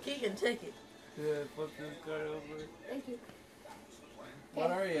one left. He can take it. Yeah, flip this card over. Thank you.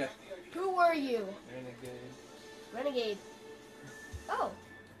 What are you? Who were you? Renegade. Renegade. Oh.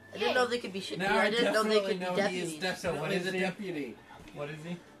 I didn't know they could be shit. Now I I didn't know they definitely could be know he is deputies. definitely So what is the he? deputy. What is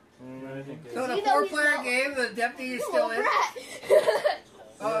he? Renegade. So in a You know he's 4-player not- game, the deputy is You still a in? brat.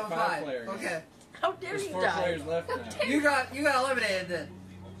 Oh, We're 5. 5 players. Okay. How dare There's you 4 die? players left now. You got eliminated then.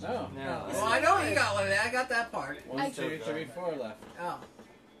 No. No. Well, I know you got eliminated. I got that part. 1, 2, 3, 4 left. Oh.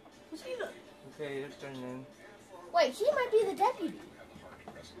 Who's he the? Okay, your turn then. Wait, he might be the deputy.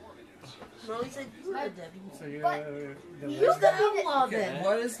 No, he said you were the deputy. So you're But the he red- used to be Outlaw the... then.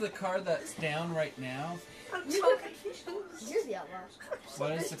 What is the card that's down right now? I'm so confused. You're the outlaw.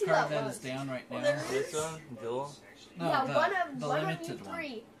 What is the There's two card that outlaws. is down right Well, now? there This one, Joel. No, Yeah, the, one the of you limited one.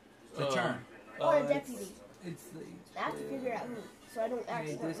 three. The turn. Or a deputy. It's the. I have to figure out who, so I don't Okay,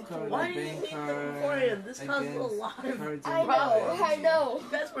 accidentally this kill card you. Why is did you bank make them card beforehand? This caused a against lot of cards I and know, cards. I know.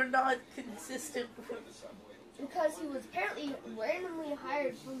 You guys were not consistent. Because he was apparently randomly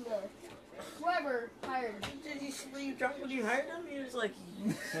hired from the... Whoever hired him. Did you see when you dropped when you hired him? He was like,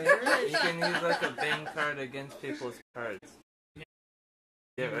 So you can use like a bank card against people's cards.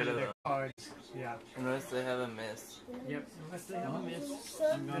 Get rid of their them. cards. Yeah. Unless they have a miss. Yep. Unless they have a miss.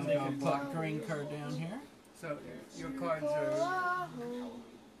 I'm going to go put green card down here. So your cards are. I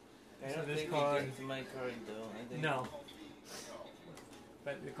So don't this think card- against my card though. I think. No.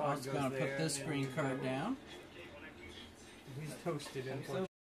 But the I'm card just goes going to there. put this and green then card down. He's toasted, unfortunately.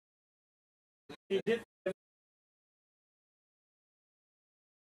 He did.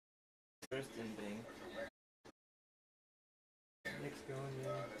 First in bank. Nick's going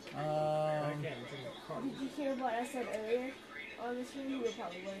there. Again, to the card. Did you hear what I said earlier on the stream? You were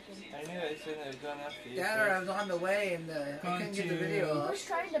probably working. I knew I shouldn't have gone after you. Dad, I first. was on the way and I Going couldn't get the to- video He up. was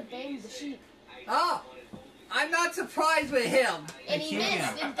trying to bang the sheep, Oh! I'm not surprised with him. and he Keegan.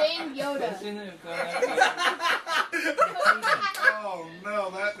 missed and banged I Yoda. shouldn't have gone after you. Oh no,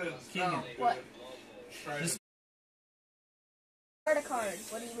 that didn't Keegan. sound What? good. This- Discard a card.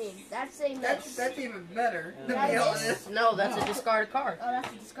 What do you mean? That's a miss. That's even better, to be That is- honest. no, that's a discarded card. Oh,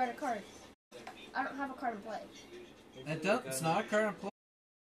 that's a discard a card. I don't have a card in play. It does, it's not a card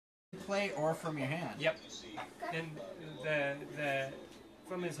in play or from your hand. Yep. And the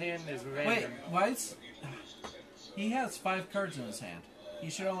from his hand is Wait, random. why is... He has 5 cards in his hand. He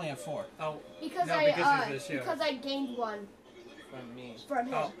should only have 4. Oh, Because no, because he's a because I gained one From me. from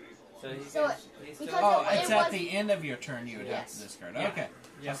him. Oh. So he So can, he's because still, Oh, it it's at was- the end of your turn you would have Yes. to discard. Yeah. Okay.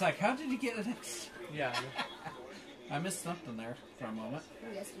 I Yeah. was like, how did you get it? Yeah. I missed something there for a moment.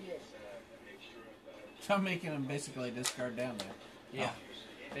 Yes, you did. So I'm making him basically discard down there. Yeah.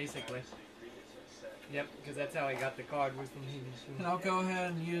 Basically. Yep, because that's how I got the card was from him. And I'll go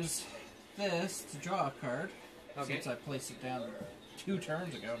ahead and use this to draw a card. Okay. Since I placed it down 2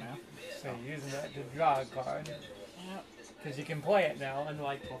 turns ago now. So you're using that to draw a card. Yep. Because you can play it now,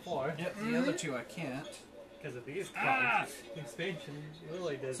 unlike before. Yep, the other 2 I can't. Because of these cards. Expansion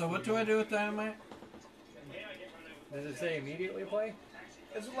really does. So what do I do with dynamite? Does it say immediately play?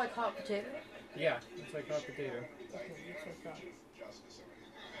 Is it like hot potato? Yeah, it's like hot potato. Okay, looks like that.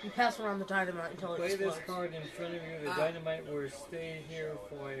 You pass around the dynamite until it Play this explodes. card in front of you. The dynamite will stay here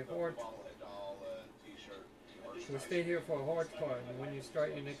for a horde. Will stay here for a horde card. And when you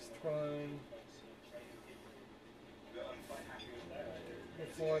start your next turn,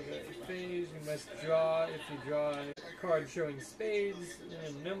 before the phase, you must draw. If you draw a card showing spades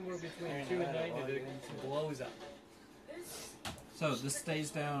and a number between 2 and 9, it blows up. So this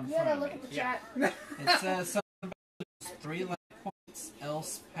stays down You gotta front. look at the Yeah. chat. It says something about 3 life points,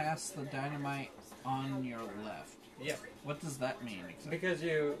 else pass the dynamite on your left. Yep. What does that mean exactly? Because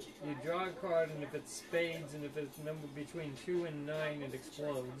you draw a card, and if it's spades, and if it's number between 2 and 9, it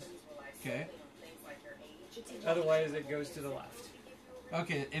explodes. Okay. Otherwise, it goes to the left.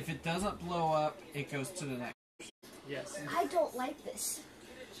 Okay, if it doesn't blow up, it goes to the next. Yes. I don't like this.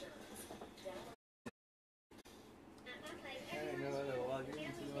 I don't know how to log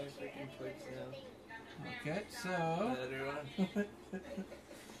into my freaking Twitch now. Okay, so Everyone.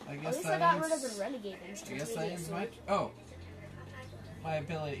 I At guess least I that got rid ends. of the Renegade I instance. guess that ends my. Oh, my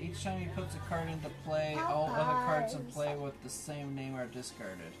ability. Each time he puts a card into play, all other cards in play with the same name are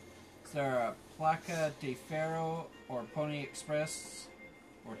discarded. Is there a Placa de Ferro or Pony Express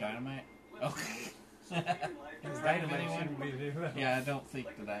or Dynamite? Okay. Because dynamite shouldn't be there. Yeah, I don't think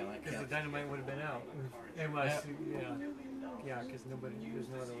the Dynamite Because the counts. dynamite would have been out. Unless, yeah, because there's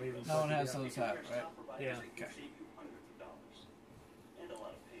no other leaving. No one has those out, right? Yeah. Okay.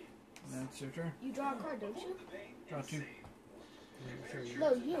 That's your turn. You draw a card, don't you? Draw 2.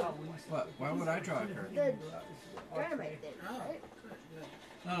 No, you. What? Why would I draw a card? The dynamite thing, right?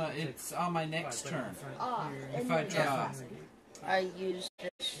 No, it's on my next turn. Ah, If and I then- draw. I used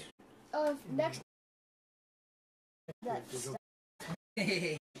this. Next. That's. What are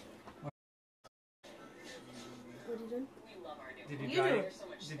you doing? Did you You draw? do.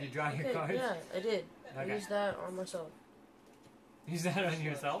 Did you draw your Okay, cards? yeah, I did. I Okay. used that on myself. Use that on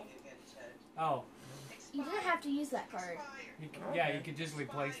yourself? Oh, You didn't have to use that card. yeah, you could just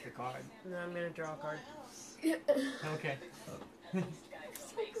replace the card. And then I'm gonna draw a card. Okay.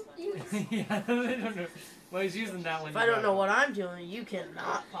 Yeah, I don't know. Well, he's using that one. If I don't know what I'm doing, you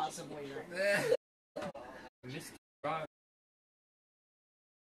cannot possibly know. Missed draw.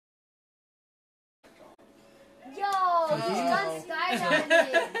 Yo, he's done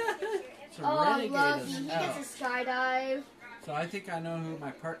skydiving. So Oh, Renegade lucky. is He out. gets a skydive. So I think I know who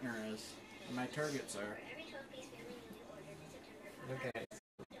my partner is. And my targets are. Okay.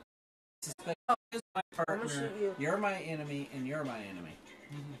 Is my partner. shoot you. You're my enemy, and you're my enemy.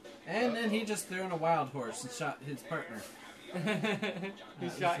 And then he just threw in a wild horse and shot his partner. He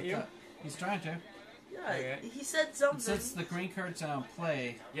shot you? He's trying to. Yeah, Okay. he said And something. since the green card's on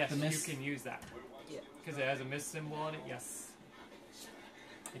play, Yes, the miss. you can use that. Yeah. Because it has a miss symbol on it, yes.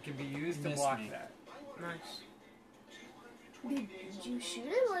 It can be used to Miss block me. that. Nice. Did you shoot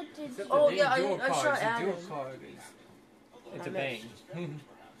him or did Except you? Oh, the yeah, dual I cards, shot the at dual him. card is... It's I a bang.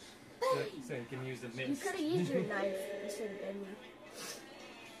 so you can use the You miss. could have used your knife instead of bending.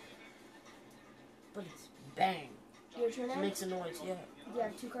 But it's bang. Your turn It now? makes a noise, yeah. Do you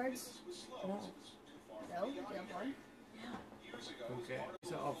have 2 cards? No. No? You have 1? Okay,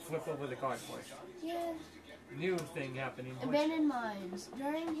 so I'll flip over the card for you. Yeah. New thing happening. Abandoned Mines.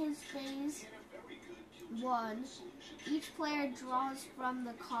 During his phase 1, each player draws from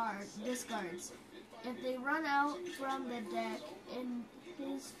the card, discards. If they run out from the deck in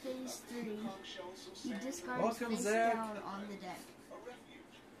his phase 3, he discards Welcome, face Zach. down on the deck.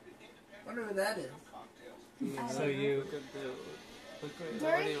 Wonder who that is. So you...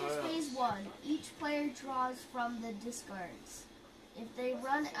 During his phase 1, each player draws from the discards. If they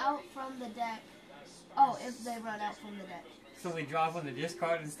run out from the deck... Oh, if they run out from the deck. So we draw from the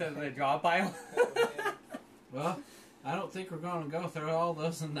discard instead of the draw pile? Well, I don't think we're going to go through all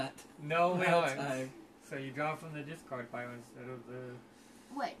those in that. No, we that aren't. time. So you draw from the discard pile instead of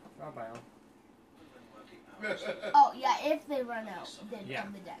the Wait. draw pile. Oh, yeah, if they run out, then Yeah.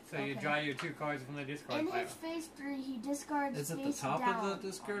 from the deck. So you Okay. draw your 2 cards from the discard In pile. his phase 3, he discards Is it the face top down. of the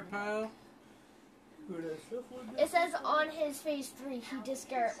discard pile? It says on his phase 3, he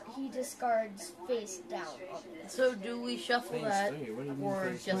discards face down. on the deck. So do we shuffle Phase that, 3. What do you mean or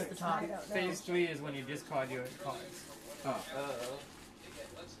phase just three? the top? I don't know. Phase 3 is when you discard your cards. Oh.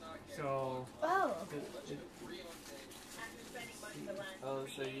 So... Oh, Oh,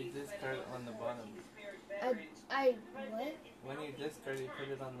 so you discard on the bottom. what? When you discard, you put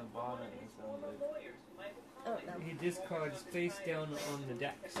it on the bottom. So like, Oh, no. He discards face down on the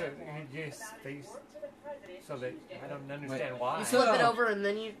deck. So he just face... So that... I don't understand why. You flip it So- over and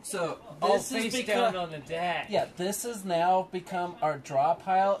then you... So Oh, this is face down become, on the deck. yeah, this has now become our draw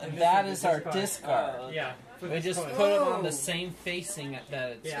pile, and And that this is is our the discard. Oh, Yeah. We just discard. put it on Oh. the same facing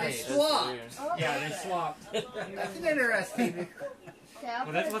that it's Yeah. faced. Swap. weird. Oh, Yeah, okay. they swapped. That's interesting. Okay, I'll Well,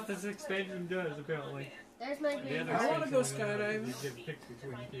 put that's it, what this expansion does, apparently. there's my The green other card. I wanna go expansion, skydiving. You can pick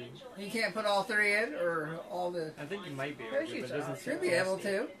between two. You can't put all 3 in, or all the... I think you might be able to, but it Parachute's doesn't off. Should be able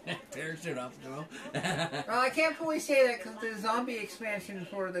to. Parachute off, Joe. Well, I can't fully say that because the zombie expansion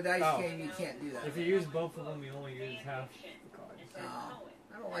for the dice Oh. game, you can't do that. If you use both of them, you only use half the cards.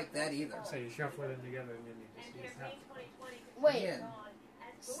 I don't like that either. So you shuffle them together and then you just use half. Wait, Again.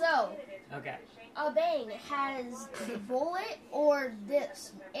 so, Okay. a bang has the bullet or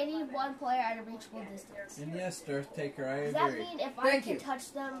this. Any one player at a reachable distance. And yes, Earth Taker, I Does that agree. mean if I Thank can you.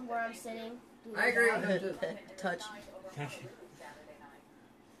 touch them where I'm sitting? do I they agree die? with him too. Touch.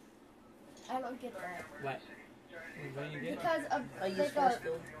 I don't get that. What? What do you get? Because of I use like force a,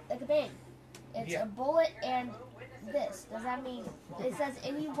 field. like a bang. It's Yeah. a bullet and this. Does that mean it says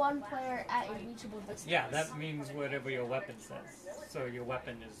any one player at a reachable distance? Yeah, that means whatever your weapon says. So your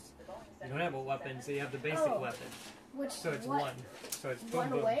weapon is... You don't have a weapon, so you have the basic Oh. weapon. Which So it's what? 1. So it's boom, One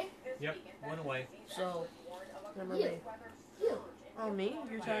boom. away? Yep, 1 away. So, remember You. me. You. Oh, me?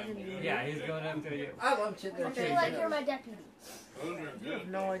 You're talking to me? Yeah, he's going after you. I lumped it there I too. feel like you're my deputy. You have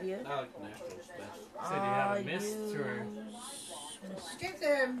no idea. I like natural stuff. So do you have a mist or... Can't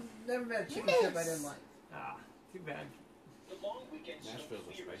say I've never met a chicken chip I didn't like. Ah, too bad. Nashville's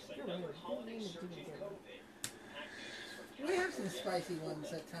a spicy. We have some spicy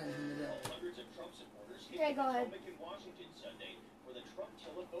ones at times in the day. Okay, go ahead. for the Trump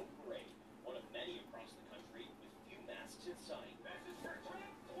Telephone Parade, one of many across the country with few masks in sight.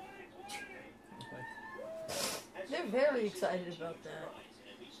 They're very excited about that.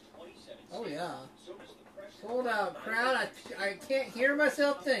 Oh yeah. Sold out crowd. I can't hear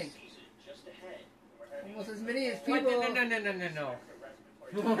myself think. Almost as many as people. What? No.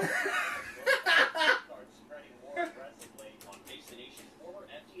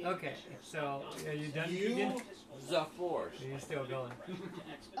 Okay, so are you done? Keegan? The Force. You're still going.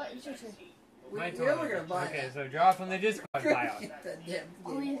 Oh, it's your turn. My We turn. were gonna buy Okay, it. so draw from the discard pile. Get that damn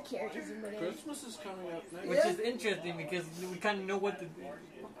All thing. your characters in the game. Christmas is coming up next. Which is interesting because we kind of know what the.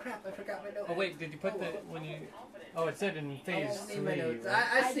 Oh crap! I forgot my note. Oh wait, did you put the when you? Oh, it said in I phase won't need my 3. notes. Right?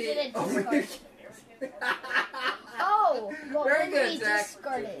 I see it. didn't over discard. Oh, well, Very when good, we Zach.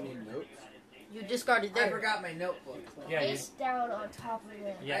 discarded. You discarded I there. forgot my notebook. Yeah, you, Face down on top of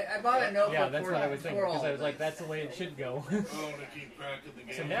it. yeah. I bought a notebook Yeah, that's for, what I was thinking for because all I was of like, us. that's the way it should go. Oh, to keep track of the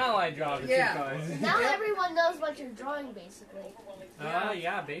game. So now I draw the Yeah. 2 cards. Now everyone knows what you're drawing, basically.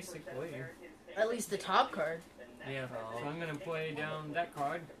 Yeah, basically. At least the top card. Yeah. So I'm gonna play down that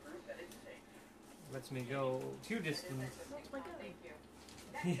card. Lets me go 2 distance.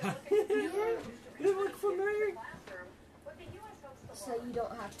 Yeah. They look familiar. So you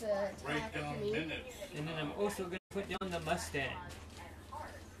don't have to attack Break down me. minutes. And then I'm also gonna put down the Mustang.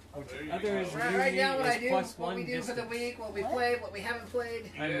 Which There you others go. Write down what I is do, plus what 1 we do for the distance. week, what we played, what we haven't played.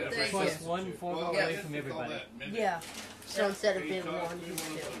 I'm Yeah, Thank plus you. 1 form Well, away just from call everybody. that minutes. Yeah. So instead of being Take off 1, you 2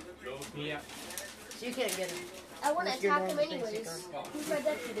 do 2. Yeah. So you can't get it. I want to Unless you're attack him normal things you anyways. can't. Who's my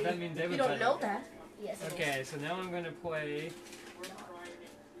deputy? That means You everybody. don't know that. Yes. it is. Okay, so now I'm gonna play.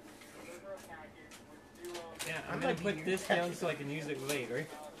 Yeah, I'm gonna put this down so I can use it later.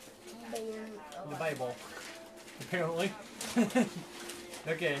 The Bible. Apparently.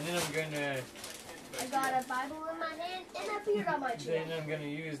 Okay, and then I'm gonna. I got a Bible in my hand and a beard on my chin. Then I'm gonna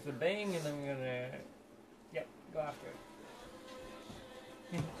use the bang and I'm gonna. Yep, go after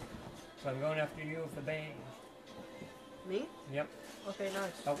it. So I'm going after you with the bang. Me? Yep. Okay,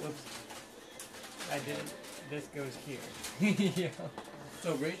 nice. Oh, whoops. I didn't. This goes here. Yeah.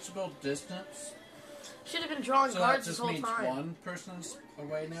 So reachable distance. Should have been drawing So that cards this just whole means time. one person's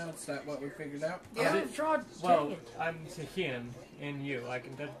away now. Is that what we figured out? Yeah, Yeah. we've drawn. Well, dang it. I'm to him and you. I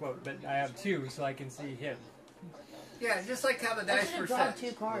can touch both, but I have 2, so I can see him. Yeah, just like how the I dice should have were drawn set.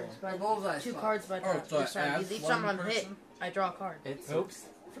 2 cards. By The bullseye 2 spot. cards by Oh, the so each time. as Because each one time I'm hit, person? I draw a card. It's Oops.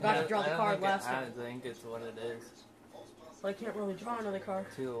 Forgot to draw the I don't card think it last time. adds, I think it's what it is. So I can't really draw another card.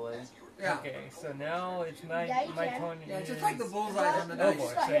 2 away. Yeah. Okay, so now it's my Yeah, you my can. turn. Yeah, is- just like the bullseyes on the Oh dice.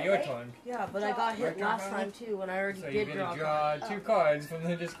 boy, so your turn. Yeah, but I got hit Right, last Carl? time too when I already So you're did draw gonna a card. draw 2 cards from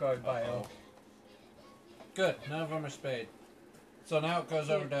the discard pile. Good. None of them are spade. So now it goes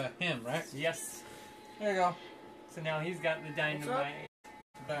over to him, right? Yes. There you go. So now he's got the dynamite.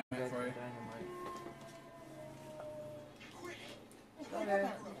 Dynamite Got for you. dynamite. Okay.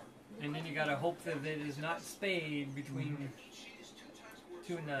 And then you gotta hope that it is not spade between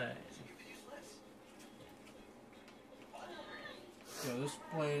 2 and 9. So this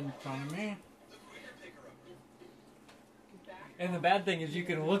play in front of me. And the bad thing is you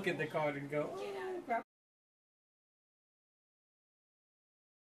can look at the card and go, oh, crap.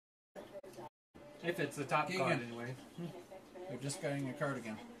 If it's the top card Keegan. anyway. You're just getting a card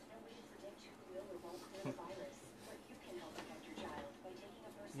again.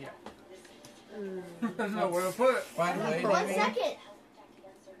 Yeah. There's nowhere to put it. By the way, 1 Damien, second.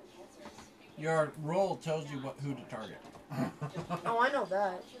 your roll tells you who to target. Oh, I know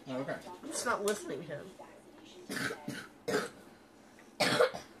that. Okay. I'm just not listening to him.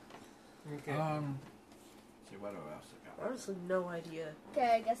 Okay. Let's see what else I got. Honestly, no idea.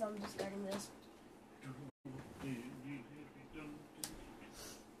 Okay, I guess I'm just starting this.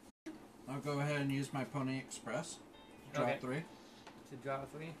 I'll go ahead and use my Pony Express. Draw Okay. 3. To draw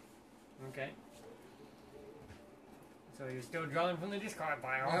 3. Okay. So you're still drawing from the discard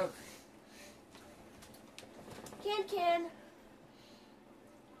pile. Yep. Can.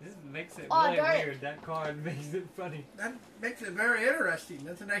 This makes it Oh, really darn it. weird. That card makes it funny. That makes it very interesting.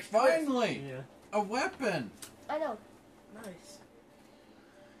 That's the next twist. Finally! Yeah. A weapon! I know. Nice.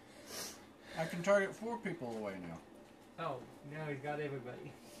 I can target 4 people away now. Oh, now he's got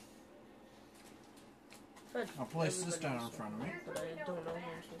everybody. But I'll place this down in everybody's- front of me. But I don't know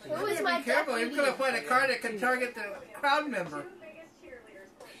him. Who is Be my careful. You deputy? could have played a card that could target the crowd member.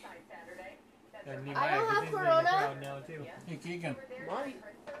 And I Nehemiah, don't 'cause have he's in the Corona. crowd now too. Hey, Keegan. Why?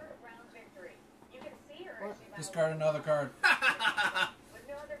 Discard another card.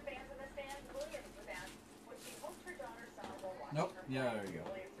 Nope. Yeah, there you go.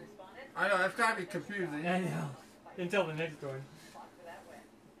 I know, that's gotta be confusing. I know. Until the next one.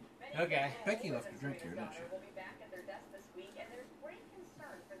 Okay. Becky left a drink here, didn't she? will be back at their desk this week, and there's great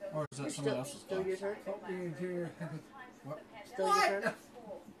concern for those Or is that someone else's Still fault? your turn? What? Still your turn?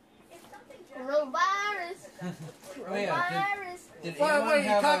 Coronavirus. Oh yeah. Coronavirus. Did What, anyone you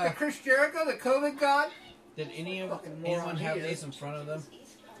have talk to Chris Jericho, the COVID god? Did Fucking moron anyone he have is. these in front of them?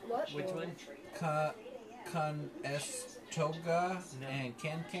 What? Which one? Conestoga and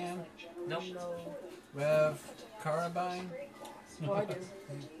Can Nope. No. Rev Carabine. Oh, I do.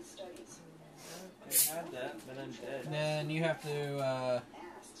 I had that, but I'm dead. And then you have to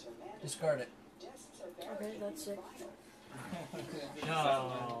discard it. Okay, that's it.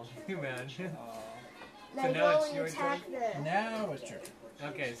 No. Too bad. Now So you now it's only your attack the. Now it's your turn.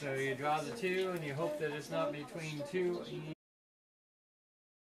 Okay, so you draw the 2 and you hope that it's not between 2.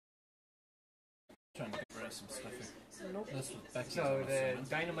 Trying to get rid of some stuff here. Nope. This was Becky's, So I'm the assuming.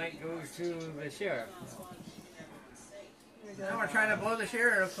 dynamite goes to the sheriff. Now we're trying to blow the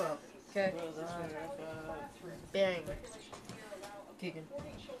sheriff up. Okay. Bang. Keegan.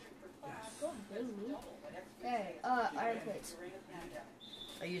 Okay, iron plates.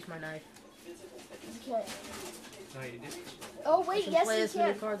 I used my knife. Okay. No, you did. Oh I wait, can yes play you as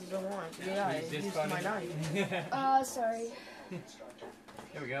many can. cards as I want. Yeah, I You used discarded my it. knife. Sorry.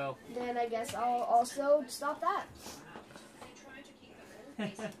 There we go. Then I guess I'll also stop that.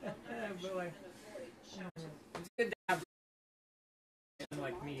 Boy. It's good to have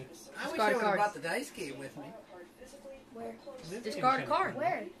like me. I wish Discard I would have cards. brought the dice game with me. Where? Discard a card.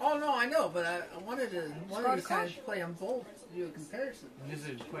 Where? Oh no, I know, but I wanted to one of Discard these a card. times play them both, do a comparison. And this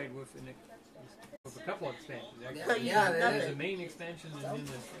is played with a couple of expansions. Yeah, Actually. yeah, There's that a main expansion and then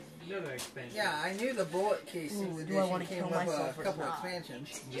there's another expansion. Yeah, I knew the bullet casing Ooh, do I edition wanna came kill with myself a or couple not?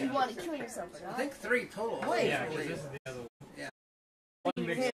 expansions. Do you want to kill yourself or I not? think 3 total. Wait. Yeah, because this is the other one. Yeah. One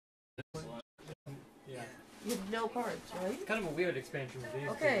big. Yeah. You have no cards, right? It's kind of a weird expansion with these.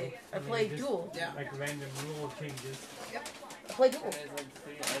 Okay, two. I played just, duel. Yeah. Like random rule changes. I played duel.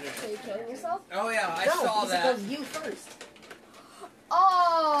 So you killing yourself? Oh yeah, I No, saw because that. it goes you first.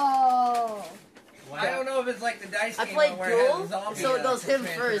 Oh! Wow. I don't know if it's like the dice I game played where it has duel, a zombie, so it goes him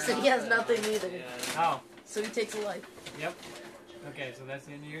expansion first, or and he has not. nothing either. Oh, So he takes a life. yep. Okay, so that's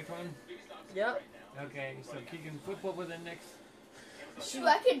the end of your turn? Yep. Okay, so Keegan, flip over the next. Shoot,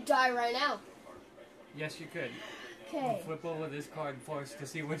 I could die right now. Yes, you could. Okay. Flip over this card first to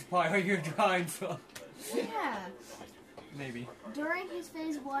see which pile you're drawing from. Yeah. Maybe. During his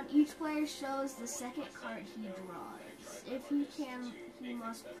phase 1, each player shows the second card he draws. If he can, he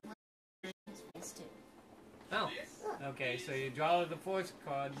must play his phase 2. Oh. Okay, so you draw the first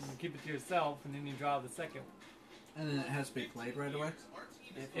card and you keep it to yourself, and then you draw the second. And then it has to be played right away?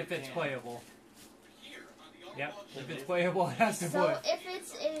 If it's playable. Yep. If it's playable, it has to So play. if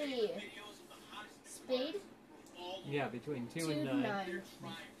it's a spade, Yeah, between 2 2 and and 9.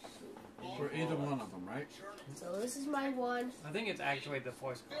 9. For either one of them, right? So this is my 1. I think it's actually the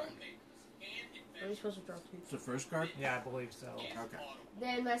first card. Are you supposed to draw 2? It's the first card? Yeah, I believe so. Okay.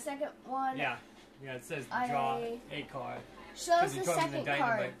 Then my second one Yeah. Yeah, it says draw a card. shows Because the you're drawing the second card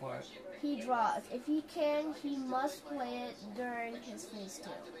dynamite part. he draws. If he can, he must play it during his phase 2.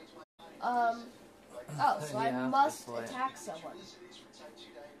 Oh, so I You have to must play it. attack someone.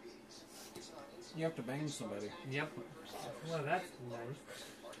 You have to bang somebody. Yep. Well, that's nice.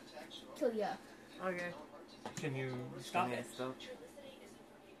 Kill ya. Okay. Can you stop Can you it? stop?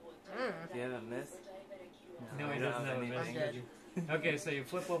 Mm. Do you have a miss? No, he I don't doesn't have a anything. miss. I'm dead. Okay, so you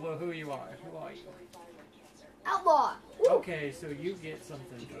flip over who you are. Who are you? Outlaw! Woo! Okay, so you get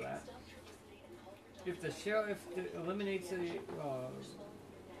something for that. If the sheriff eliminates a...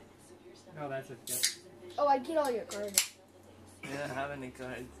 no, that's a gift. Oh, I get all your cards. You don't have any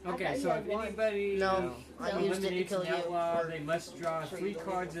cards. Okay, thought you so had if one. anybody No, I used it to eliminates kill an you. outlaw, they must draw 3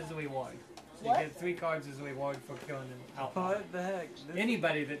 cards as a reward. So What? you get 3 cards as a reward for killing an outlaw. What the heck? This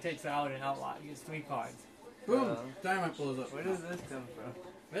Anybody that takes out an outlaw gets 3 cards. Boom! Dynamite blows up. Where does this come from?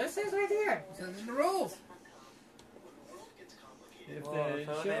 This is right here. This is the rules. If Well, the if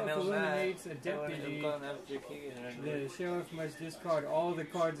I sheriff know eliminates a that, I wouldn't have deputy, gone after Keegan already. the sheriff must discard all the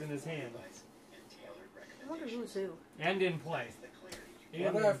cards in his hand. I wonder who's who. And in play.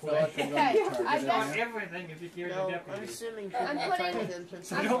 And What I in feel play. like I'm Okay, going to I target guess- it. Everything if you kill No, the I'm deputy. assuming I'm I'm putting- targeted him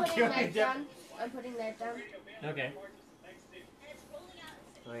since I'm don't putting kill that the down. I'm putting that down. Okay.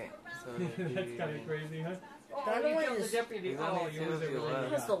 Wait, so That's kind of crazy, huh? Dynamite you killed the is- deputy. There's Oh, only you two lose of you everything left. you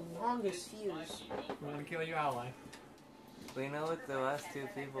He has got. the longest fuse. You want to kill your ally. we know what the last 2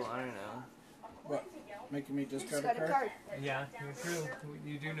 people are now. What? Making me Just discard got a a card? card. Yeah, you're true.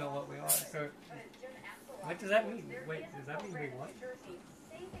 You do know what we are. So, what does that mean? Wait, does that mean we what?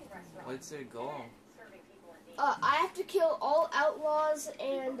 What's your goal? I have to kill all outlaws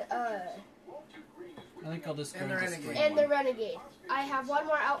and I think I'll discard And the this Renegade. green and the one. Renegade. I have one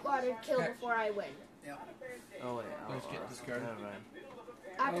more outlaw to kill before I win. Oh wait, Those get discarded. Never mind.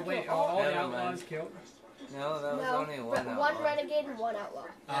 I have Oh to wait, kill are all the Never outlaws mind. killed? No, that was no, only one outlaw. one Renegade and one outlaw.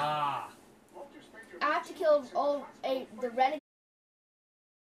 Ah. I have to kill all the Renegade.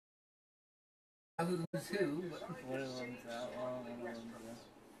 Who's who? But One of them's outlaw, one of them's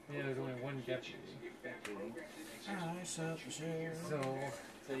Yeah, there's only one deputy. I shot the sheriff.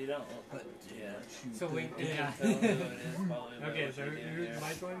 So you don't. But yeah. So we, yeah. So who it is, probably by Okay, what so you do who's here.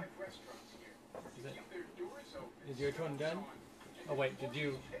 my turn? Is your turn done? Oh wait, did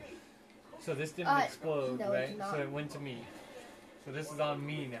you? So this didn't explode, no, it right? did not. So it went to me. So this is on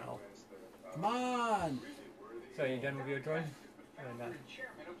me now. Come on! So you done with your turn? Or not?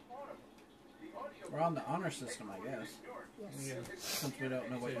 We're on the honor system, I guess. Yes. Yeah. Since we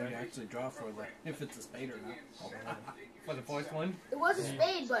don't know what you actually draw for the if it's a spade or not. For the fourth one? It was a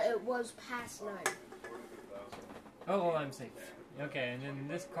spade, but it was past 9. Oh, well, I'm safe. Okay, and then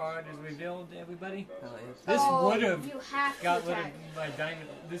this card is revealed to everybody. Oh, it's- This would have You have to got rid of attack. my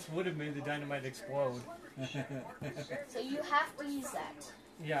dynamite. This would have made the dynamite explode. So you have to use that.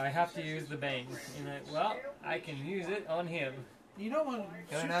 Yeah, I have to use the bang. And I can use it on him. You don't want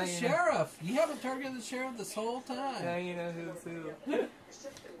to shoot now the you know. sheriff. You haven't targeted the sheriff this whole Now time. you know who's who.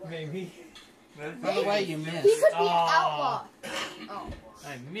 Maybe. By the way, you He missed. could be Ah. outlaw. Oh.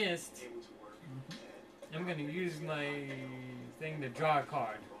 I missed. I'm gonna use my thing to draw a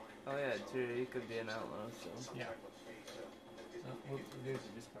card. Oh yeah, true. He could be an outlaw. So. Yeah. There's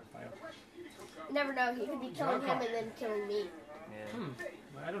a discard pile. You never know. He could be killing him and then killing me. Yeah.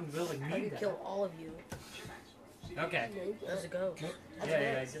 Well, I don't really I need could that. kill all of you. Okay. Let's go.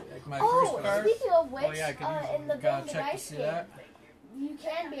 Yeah. My Oh, first card. speaking of which, Oh, yeah, I could use in the Gotta Bang check to Dice see game, that. you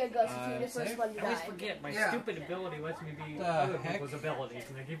can be a ghost if you're the first safe? one to I always die. forget. My Yeah. stupid ability lets me be The other heck? people's abilities,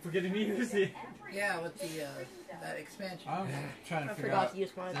 and I keep forgetting to use it. yeah, with the that expansion. I'm trying to I figure forgot out to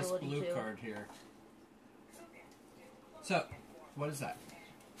use my this ability blue too. card here. So, what is that?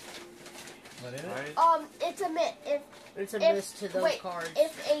 What is it? Alright. It's a miss. It's a If- miss to those wait, cards.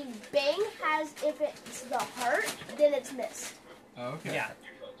 If a bang if it's the heart, then it's missed. Oh, okay. Yeah.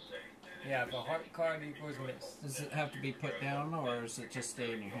 Yeah, if a heart card equals miss. Does it have to be put down, or does it just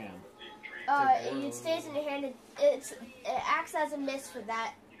stay in your hand? It stays in your hand. It acts as a miss for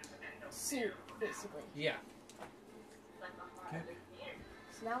that suit, basically. Yeah. Okay.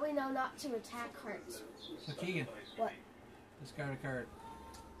 So now we know not to attack hearts. So Keegan. What? Discard a card.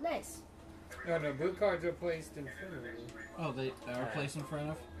 Nice. No, blue cards are placed in front of me. Oh, they are placed in front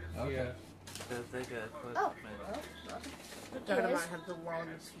of? Okay. Yeah. Because they could put Oh. The dynamite have the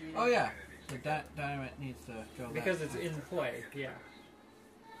longest fuse. Oh, yeah. The dynamite needs to go that Because it's way. in play, yeah.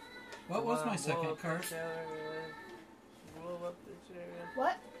 What was my Blow second up card? this area. Blow up this area.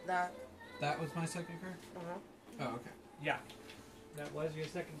 What? That. That was my second card? Uh-huh. Oh, okay. Yeah. That was your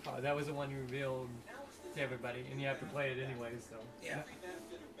second card. That was the one you revealed to everybody, and you have to play it anyway, so. Yeah.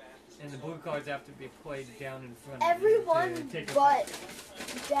 And the blue cards have to be played down in front of Everyone you to take but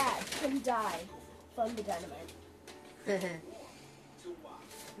effect. Dad can die from the dynamite.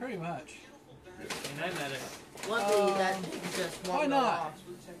 Pretty much. And I'm at it. Luckily, that just won't why go not? off.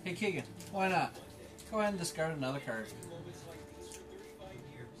 Hey, Keegan, why not? Go ahead and discard another card.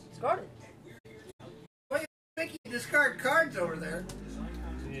 Discard it. Well, you think you discard cards over there?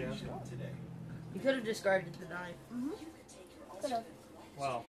 Yeah. You could have discarded the knife. Could've.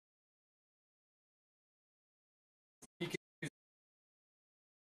 Well.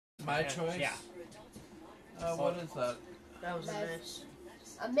 My choice? Yeah. What is that? That was a Knife. miss.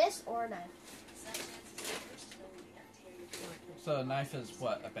 A miss or a knife. So a knife is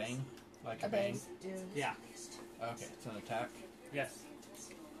what? A bang? Like a, A bang? bang. Yeah. Okay, it's an attack. Yes.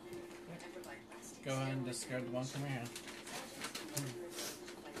 Go ahead and discard the one from your hand.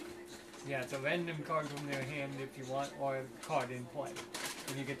 Yeah, it's a random card from their hand if you want, or a card in play.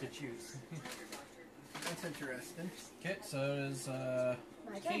 And you get to choose. That's interesting. Okay, so it is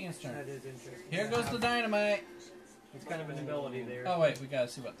My turn. Keegan's turn. That is interesting. Here goes the dynamite! It's kind of an ability there. Oh wait, we gotta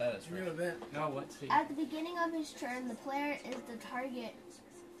see what that is New first. event. No, let's see. At the beginning of his turn, the player is the target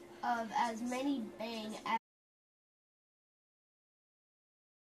of as many bang as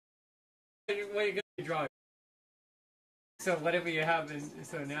What are you going to draw? So whatever you have,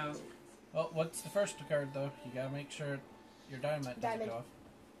 so now... Well, what's the first card though? You gotta make sure your dynamite doesn't Diamond. go off.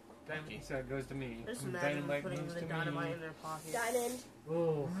 Diamond, so it goes to me. Just And imagine dynamite putting moves the to dynamite me. in their pocket. diamond,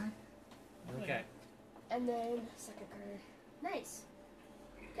 Oh. Okay. and then second card. Nice.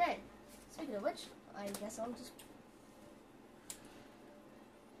 Okay. Speaking of which, I guess I'll just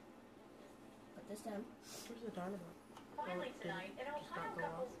put this time. Where's the dynamite? Finally tonight, an El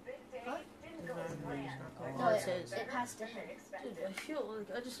Paso big day Huh? didn't go as planned. No, it has to hit. Dude, I feel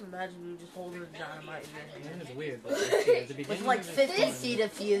like, I just imagine you just holding dynamite in your hand. That is weird. But at the With beginning like of this 50 one- feet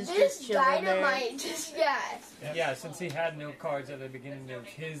of fuse This just chilling there. dynamite just, yes. Yeah, since he had no cards at the beginning of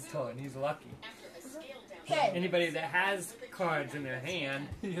his turn, he's lucky. Okay, Anybody that has cards in their hand,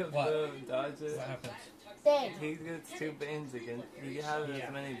 You have What? to dodge it. What happens? bang. He gets 2 banes again. You have Yeah.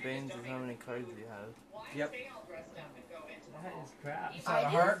 as many banes as how many cards you have. yep. That is crap. Is that a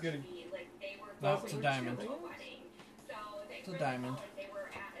heart? Gonna- No, it's a diamond. It's a diamond.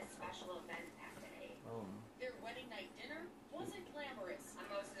 Oh. Their wedding night dinner wasn't glamorous.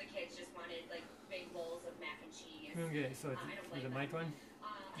 Most of the kids just wanted like big bowls of mac and cheese. Okay, so is it my turn?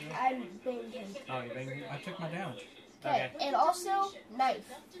 I'm banging him. Oh, you banged me? I took my damage. Okay, and also knife.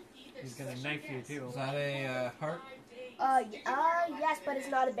 He's gonna knife you too. Is that a heart? Yes, but it's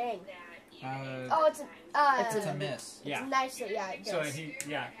not a bang. Uh, Oh, it's a, it's a miss. it's Yeah. a knife, so yeah, it So does. he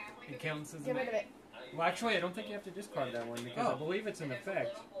counts as Get rid of it. Well, actually, I don't think you have to discard that one because I Oh. believe it's an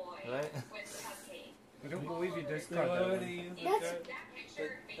effect. Right? I don't believe you discard that one. That's-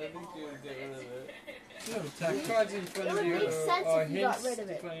 I think you would get rid of it. Ooh, The attack. cards in front It of would you make sense are if you got hints rid of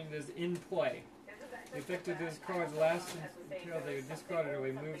it. defined as in play. The effect of these cards lasts until they are discarded or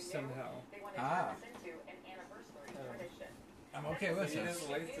removed somehow. Ah, I'm okay with You this. just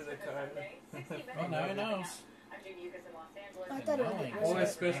wasted a card. Well, now he knows. I thought it would get rid Or of a it.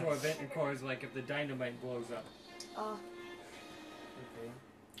 special event in cards like if the dynamite blows up. Okay.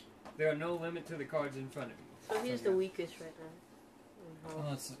 There are no limit to the cards in front of you. So he's the weakest right now.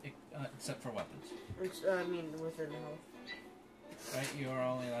 Well, except for weapons. It's, I mean, within health. Right? You are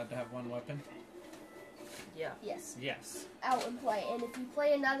only allowed to have one weapon. Yeah. Yes, Yes. out and play. And if you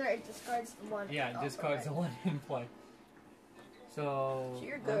play another, it discards the one. Yeah, it Oh, discards the okay. one in play. So So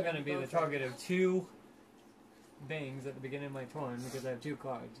you're I'm good going to in be the both target of 2 bangs at the beginning of my turn because I have 2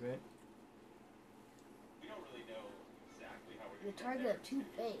 cards, right? We don't really know exactly how we're The target of 2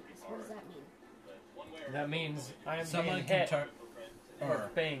 bangs. What does that mean? That means I'm Someone being can hit tar- or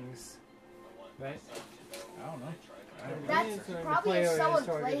with bangs, right? I don't know. That's So the probably if player is someone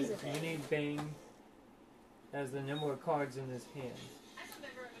targeted. plays it. Any bang has the number of cards in his hand.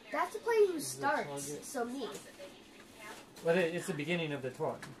 That's the player who the starts. target. So me. But it's the beginning of the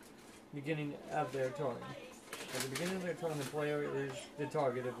turn. Beginning of their turn. At the beginning of their turn, the player is the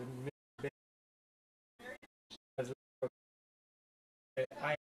target of the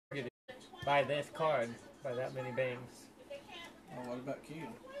I targeted by this card by that many bangs. Oh, what about Keaton?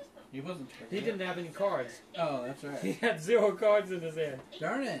 He wasn't. He didn't have any cards. Oh, that's He right. had 0 cards in his hand.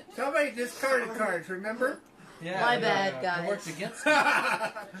 Darn it. Somebody discarded cards, remember? Yeah. My it- bad, It guys. worked against me.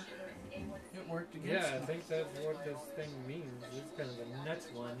 It worked against Yeah, I me. think that's what this thing means. It's kind of a nuts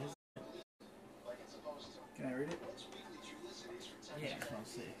one. Can I read it? Yeah.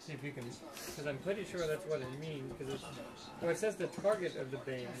 Let's see. See if you can, because I'm pretty sure that's what it means. Because it says the target of the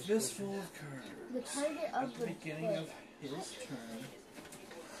bang. Fistful of cards. The target At of the the beginning bang. of his turn,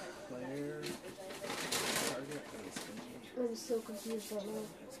 player target is I'm so confused right now.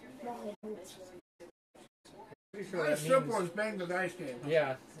 My head hurts. Pretty sure As that simple means. as bang the dice game.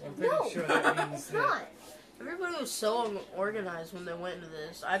 Yeah, I'm pretty No, sure that means it's that. not. Everybody was so unorganized when they went into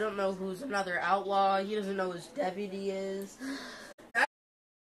this. I don't know who's another outlaw. He doesn't know whose deputy is.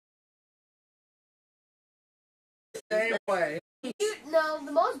 Same way. No,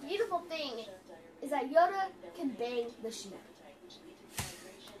 the most beautiful thing is that Yoda can bang the sheep.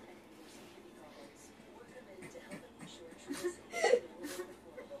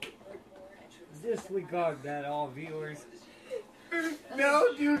 Disregard that, all viewers. No,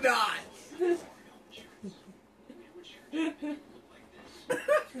 do not.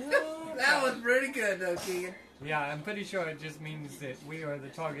 That was pretty good, though, Keegan. Yeah, I'm pretty sure it just means that we are the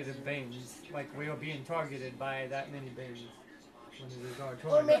target of bangs. Like, we are being targeted by that many bangs. When it is our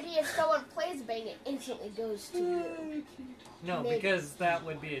turn. Or maybe if someone plays bang, it instantly goes to you. No, maybe. because that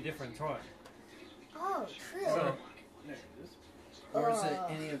would be a different turn. Oh, true. So, Or is it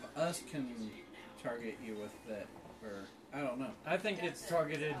any of us can target you with that? Or I don't know. I think it's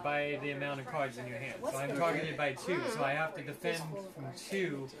targeted by the amount of cards in your hand. So I'm targeted by 2, so I have to defend from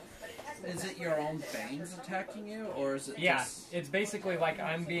 2. Is it your own bangs attacking you, or is it Yeah, just... it's basically like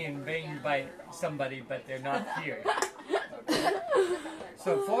I'm being banged by somebody, but they're not here.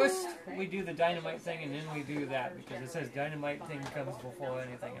 So first, we do the dynamite thing, and then we do that, because it says dynamite thing comes before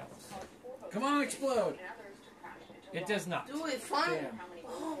anything else. Come on, explode! It does not. Do it, fine.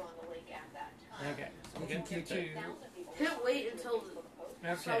 Okay, so we get to 2. Can't wait until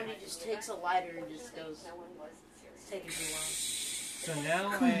Okay. somebody just takes a lighter and just goes, it's taking too long. So now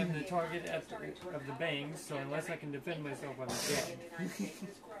I am the target of the bangs, so unless I can defend myself, I'm dead.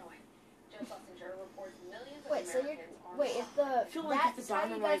 Wait, so you're... Wait, if the... I feel like if the time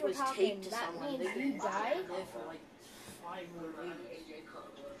you guys dynamite were was talking, taped to that someone, means they you could die? live for like 5 more days.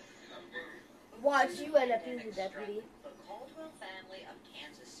 Watch, you end up being the deputy. The Caldwell family of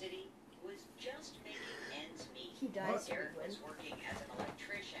Kansas City was just making ends meet. He dies. Eric was working as an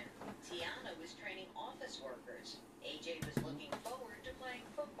electrician. Tiana was training office workers. AJ was looking forward to playing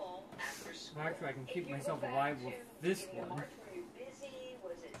football after school. Actually, I can keep myself alive with this one.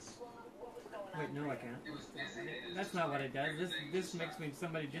 Wait, no, I can't. That's not what it does. This makes me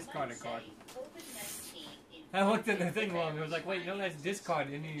somebody discard a card. I looked at the thing wrong. It was like, wait, no, that's discard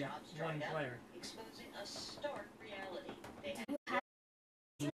any one player.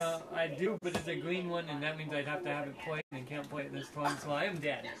 I do, but it's a green one, and that means I'd have to have it played, and can't play it this time, so I am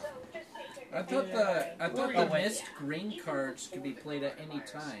dead. I thought the missed green cards could be played at any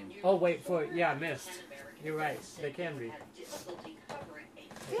time. Oh, wait, yeah, missed. You're right, they can be. I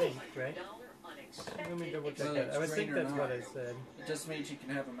think, right? Let me double check that. I would think that's what I said. It just means you can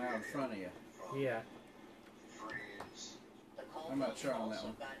have them out in front of you. Yeah. I'm not sure on that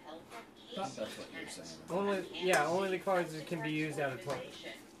one. I thought that's what you're saying. Only the cards that can be used out of torn.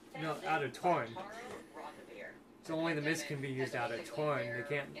 No, out of torn. So only the miss can be used out of torn. They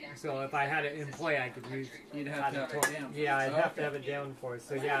can't. So if I had it in play, I could use. You'd have to have it down. Yeah, I'd have to have it down for it.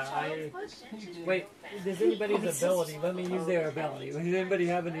 So yeah, wait. Does anybody's ability? Let me use their ability. Does anybody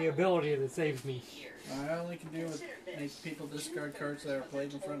have any ability that saves me? I only can do is make people discard cards that are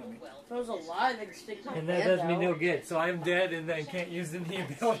played in front of me. If I was alive, I could stick my And that hand does me out. no good. So I'm dead, and I can't use any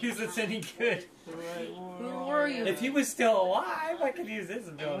abilities that's any good. Who were you? If he was still alive, I could use his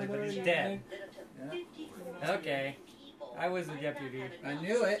ability, but he's dead. Yeah. Okay. I was the deputy. I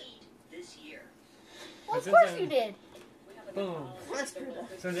knew it. Well, of course you did. Boom. That's screwed up.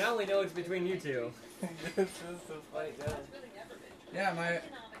 So now we know it's between you two. This is the fight done. Yeah,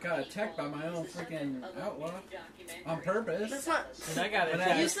 got attacked by my own freaking outlaw on purpose. That's not. And I got And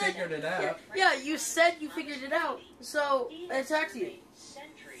attacked. I figured it out. Yeah, you said you figured it out, so I attacked you.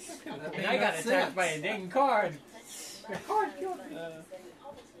 And I got attacked by a dang card.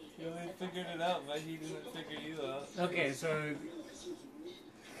 You only figured it out, but he didn't figure you out. Okay, so...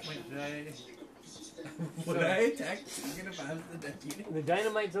 Wait, did I... Would I attack Tegan if I was the deputy? The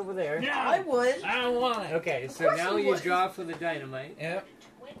dynamite's over there. Yeah, I would. I don't want it. Okay, so now you draw for the dynamite. Yep.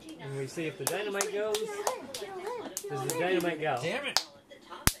 And we see if the dynamite goes. Does the dynamite go? Damn it!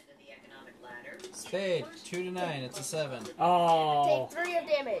 Spade, 2 to 9, it's a 7. Oh. Take 3 of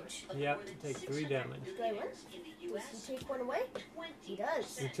damage. Yep, take 3 damage. Do I win? Does he take 1 away? He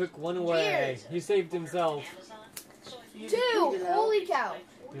does. He took 1 away. He saved himself. 2! Holy cow.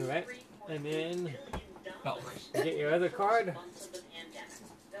 Alright, and then... Oh. You get your other card.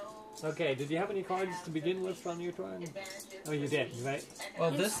 Okay, did you have any cards to begin with on your turn? Oh, you did, right?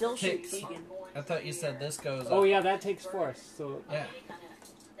 Well, this still takes... shoot Tegan. I thought you said this goes up. Oh, yeah, that takes force. So, Yeah.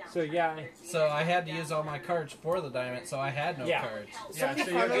 So, yeah. So I had to use all my cards for the dynamite, so I had no Yeah. cards. Yeah, so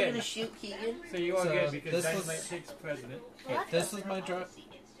you're I'm good. gonna shoot Keegan. So you are So good because this dynamite was- takes precedent. Wait, this was my draw. That's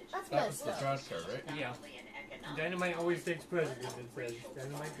That was messed the up. draw card, right? Yeah. Dynamite always takes precedent, it says.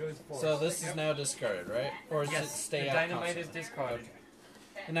 Dynamite goes forward. So this is now discarded, right? Or does it Yes, stay the out dynamite is constantly? discarded.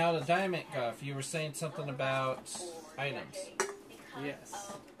 And now the dynamite off, you were saying something about items.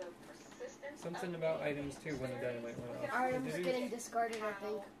 Yes. Something about items too when the dynamite went off. Items getting discarded, I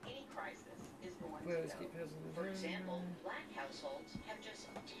think. Players keep passing the For turn. example, black households have just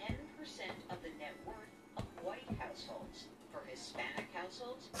 10% of the net worth of white households. For Hispanic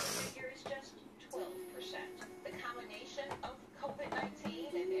households, the figure is just 12%. The combination of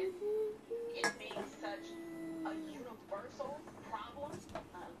COVID-19 and it being such a universal problem,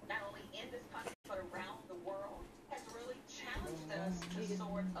 not only in this country but around the world, has really challenged us to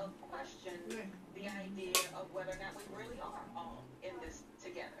sort of question the idea of whether or not we really are all in this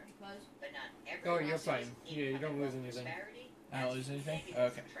together. But not every Oh, you're household fine. Yeah, you don't lose anything. I don't lose anything?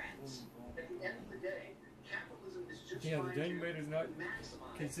 Okay. Yeah, the dynamite is not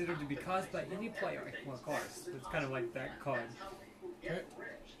considered to be caused by any player. Well, of course. It's kind of like that card. Okay.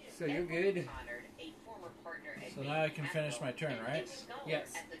 So you're good. So now I can finish my turn, right?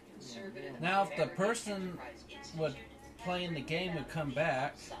 Yes. Now if the person would playing the game would come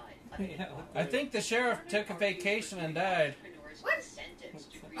back, I think the sheriff took a vacation and died.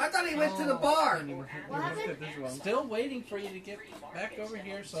 I thought he went to the bar. What happened? Still waiting for you to get back over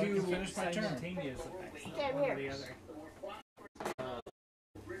here so I can finish my turn. Simultaneous effects, not Okay, I'm one or here. the other.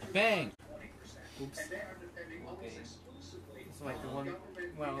 Bang! Oops. It's like the one.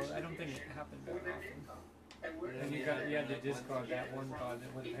 Well, I don't think it happened very often. And you had to discard that one card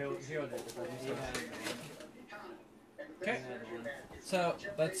that would have healed everybody. Okay. So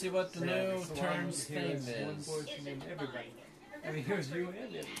let's see what the new turns theme One is. portion in everybody. I mean, here's you and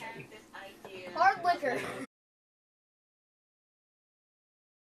everybody. Hard liquor.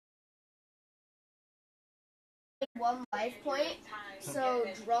 One life point, so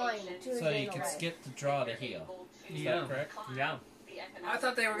drawing to So you can skip the draw to heal. Is that correct? Yeah. I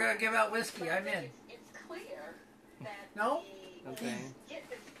thought they were going to give out whiskey. I'm in. No? Okay.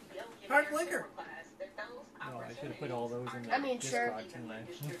 Hard liquor. Oh, I should have put all those in the I mean, sure. discard, shouldn't I?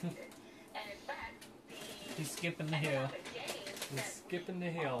 He's skipping the hill. He's skipping the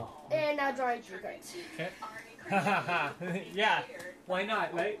hill. And now drawing 3 cards. Okay. Yeah, why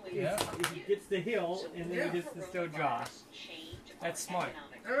not, right? Yeah. If he gets the hill, and then he gets to still draw. That's smart.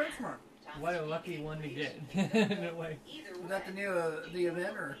 Very smart. What a lucky one to get. In a way. Was that the new the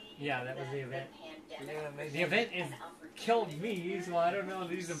event or? Yeah, that was the event. The event is killed me, so I don't know.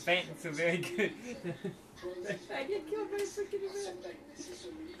 These events are very good. I get killed by a freaking event.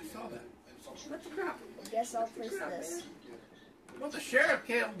 I saw that. What the crap? I guess I'll place this. Well, the sheriff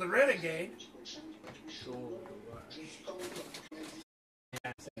killed the renegade.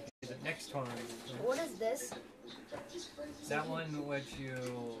 Yeah, so the next one. What is this? That one which you.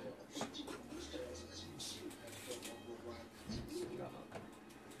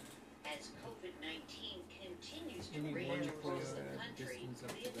 As COVID-19 continues to Any rage one across the player country, distance up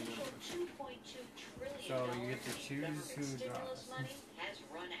the to the official number. $2.2 trillion So you get to choose government who stimulus draws. money has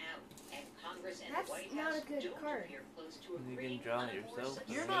run out, and Congress and That's the White not House a good don't card. appear close to You can agreeing draw on a more yourself.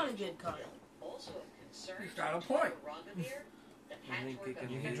 substantial You're not a good card. bill. Also of concern He's got a point. to Roggebeer, the I think you patchwork can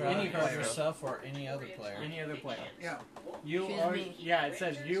of You can draw draw Any the card player. yourself or any other player. Any other player. Yeah. You Excuse are. me. Yeah, it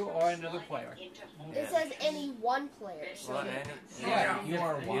says you are another player. It says any one player. So Well, Yeah, you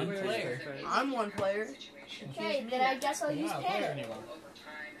are one player. I'm one player. okay, then I guess I'll You're use not a player panic. anymore.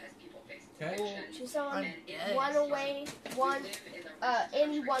 Okay. Choose someone, I'm dead. one away, one,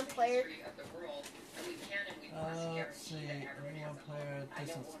 any one player. Let's see. Any one player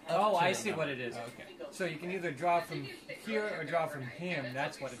distance. Oh, up to I the see number. what it is. Okay. So you can either draw from here or draw from him.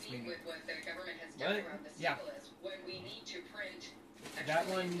 That's what it's meaning. What? Yeah. That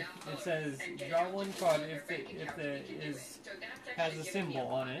one, it says draw one card if the is has a symbol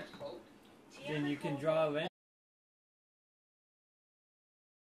on it. Then you can draw it.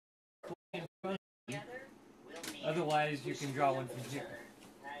 Otherwise, you can draw one from here.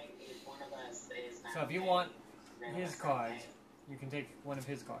 So if you want his cards, you can take one of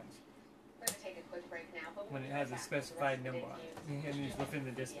his cards when it has a specified number on it, and he's within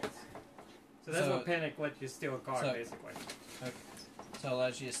the distance. So that's So- what panic lets you steal a card, so- basically. Okay. So it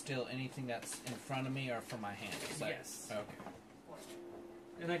allows you to steal anything that's in front of me or from my hand. Is that- Yes. Okay.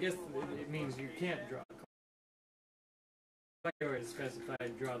 And I guess it means you can't draw a card. Player is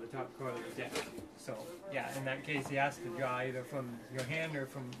specified draw the top card of the deck. So yeah, in that case, he has to draw either from your hand or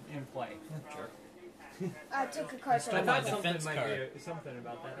from in play. Sure. I took a card Stole from my I thought something defense might card. be something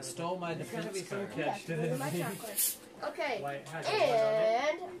about that. I stole my There's gotta be defense some card. catch to Those are this. my chocolates. Okay, Why, it has a one on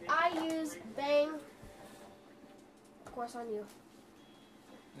it. and I use bang. Of course, on you.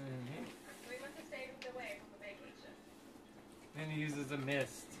 Mhm. We must have stayed away from the vacation. And he uses a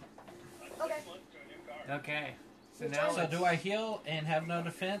mist. Okay. Okay. So Your now turn. So do I heal and have no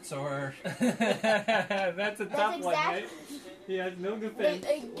defense, or that's a tough one, right? exactly He has no defense.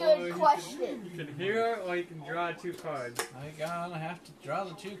 a good question. You can hear or you can draw 2 cards. I gotta have to draw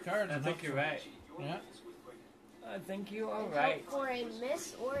the 2 cards? I and think hope you're for- right. Yeah. I think you are And right. hope for a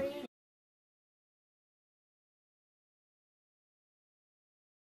miss or a.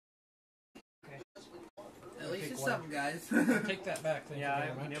 At least Pick it's one. something, guys. Take that back. Thank Yeah, you I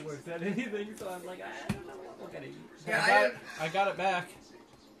very much. never said anything, so I'm like, I don't know what we're gonna eat. Yeah, I got it back.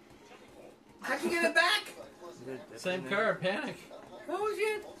 how'd you get it back? Same card, panic. Oh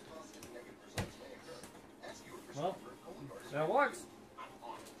shit! Well, that works.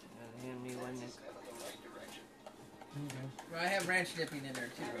 Hand me one next. Well, I have ranch dipping in there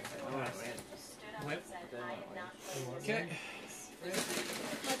too. Whip. Okay. My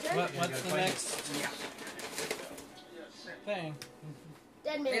turn? What's the next thing?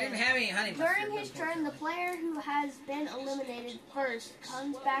 Dead They didn't man. have any honey mustard. During his turn, the player who has been eliminated first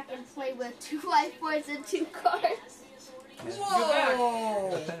comes back and play with 2 life points and 2 cards. Whoa!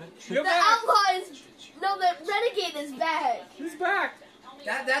 You're The back. Outlaw is. No, the Renegade is back. He's back.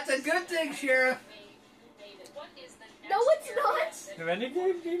 That's a good thing, Sheriff. No, it's not. The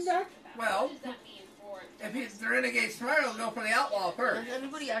Renegade came back? Well, if he's the renegade smart, he'll go for the outlaw first. Has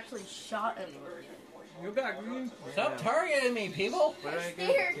anybody actually shot anyone yet? You're back, Green. Stop targeting me, people! What do I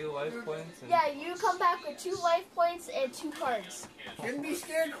Scared. get? 2 life points? And Yeah, you come back with 2 life points and 2 cards. Shouldn't be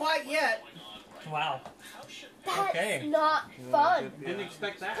scared quite yet. Wow. That's Okay. not fun. Didn't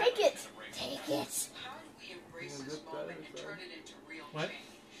expect that. Take it. Take it. What?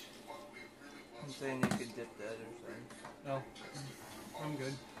 I'm saying you could dip that or something. No. I'm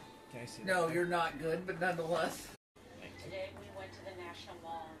good. Okay, I see No, that. you're not good, but nonetheless. Today we went to the National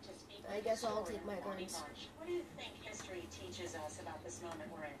Mall to speak I with guess I'll historian take my Bonnie cards. Marsh. What do you think history teaches us about this moment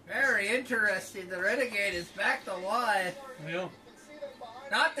we're in? Very interesting. The Renegade is back to life. Yeah.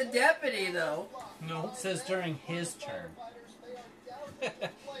 Not the deputy, though. No. It says during his turn.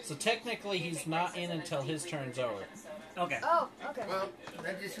 So technically he's not in until his turn's over. Okay. Oh, okay. Well,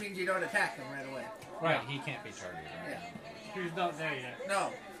 that just means you don't attack him right away. Right, he can't be targeted. Yeah. He's not there yet.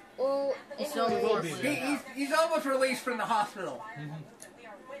 No. Well, So anyways, will be there. He's almost released from the hospital.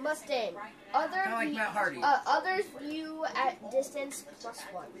 Mustang. Kind of like Matt Hardy. Others view at distance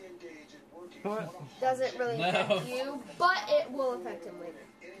 +1. Doesn't really No. affect you, but it will affect him later.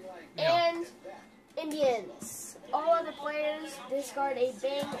 And Indians. All other players discard a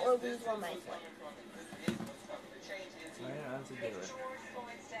bang or lose 1 life point. Yeah, that's a good one.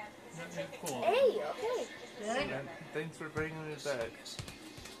 Cool. Hey, okay. And thanks for bringing it back.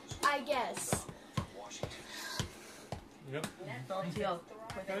 I guess. Yep. Don't you?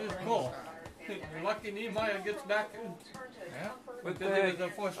 That is cool. You're lucky Nehemiah gets back in. Yeah. What Because he was the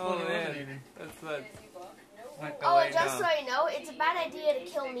first one eliminated. That's what. Oh, and just so you know, it's a bad idea to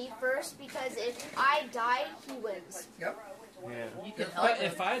kill me first because if I die, he wins. Yep. Yeah. You can help But him.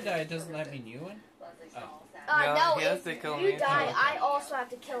 if I die, doesn't that mean you win? Oh. No, No, he has if to kill you me die, too. I also have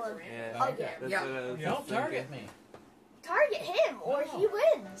to kill him. Yeah. Again. That's Yeah. what I was Yeah. Don't target me. Target him, or he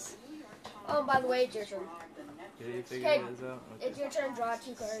wins. Oh, by the way, it's your turn. Did you figure Okay, this out? it's your turn. Draw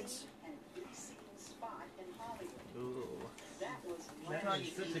 2 cards. Ooh. That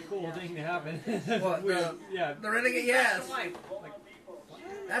is such a cool thing to happen. What, Weird. Yeah. The Renegade, yes. Like,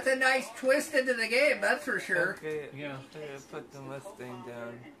 That's a nice twist into the game, that's for sure. Okay. Yeah. I gotta put the Mustang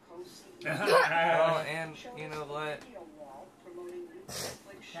down. Oh, yeah. and you know what?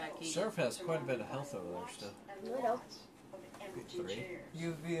 Surf has quite a bit of health over there still. You know. 3.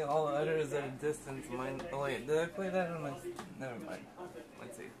 You be all others at a distance. Mine. Oh wait, did I play that on my? Never mind.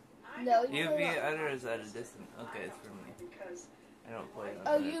 Let's see. No, you You play be that. others at a distance. Okay, it's for me. I don't play on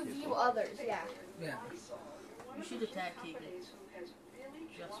Oh, other you people. view others, yeah. Yeah. You should attack Keegan.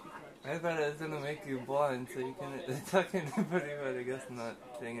 Just because. I thought it was gonna make you blind so you can attack anybody, but I guess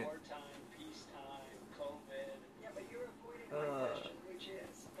not. Dang it.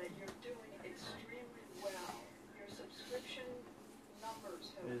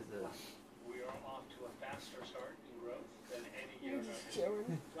 There's a. We are off to a faster start in growth than any year. You're just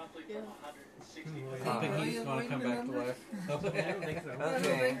chilling. Roughly Yeah. 160. I think he's gonna come back to life. I don't think so. I don't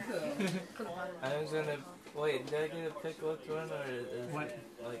Okay. think so. I was gonna. Wait, did I get to pick which one, or is What? it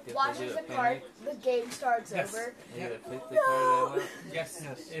like if I Watches do the a card, panic? the game starts Yes. over. I gotta pick the card I want? Yes.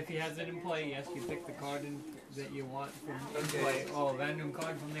 If he has it in play, yes, you pick the card that you want from in Okay. play. Oh, a random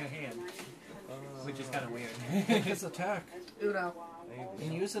card from their hand, which is kind of weird. His attack. Uno. You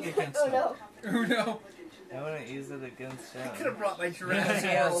can use it against Oh him. no. Uno. I wanna use it against I could him. have brought my Because Jurassic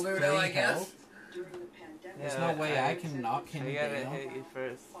he has World Uno, I 3 guess. health. There's no way I can knock him I gotta down. hit you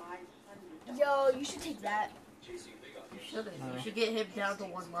first. Yo, you should take that. You shouldn't. You should get him down to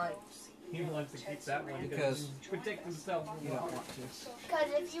 1 life. He wants to keep that one Because- to protect himself from You don't want to.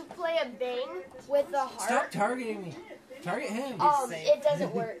 Because if you play a bang with the Stop heart, targeting me. Target him. it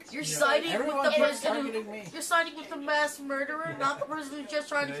doesn't work. You're siding with Everyone the keeps person who, targeting me. you're siding with the mass murderer, not the person who's just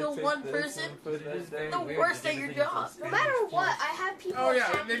trying to kill one person. The worst at your job. No matter what, I have people Oh,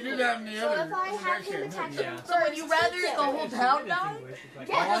 yeah, attack they do me. that in the So other if I have him direction. attack Yeah. him So would first, you rather he the kills. whole town die?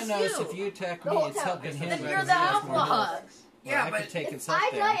 Yeah, All I that's know is you. if you attack The me, whole it's town. helping him. Then because you're he the has more outlaw. health. Yeah, I but could take If itself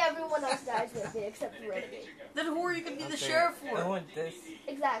I die, down. everyone else dies with me except the Renegade. Then who are you going to be the Okay, sheriff I for? want this.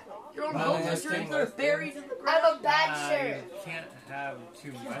 Exactly. Your own Well, homeless that's dreams the are worst buried in the I'm ground. a bad sheriff. You can't have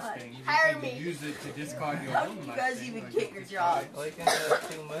 2 Mustangs. You Hire can me. use it to discard your How own did you Mustang. guys even Like, get your it's job? Well, you can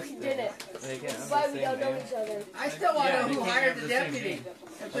have 2 Mustangs. We did it. They can have Why the we same don't know name. each other. I still want to Yeah, know you who can't hired have the the same deputy. name.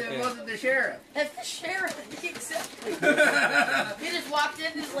 If Okay. it wasn't the sheriff. That's the sheriff. Exactly. He just walked in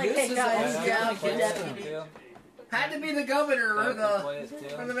and was like, This hey is guys, all yeah, I'm I the can deputy. Too. Had to be the governor or I can play the it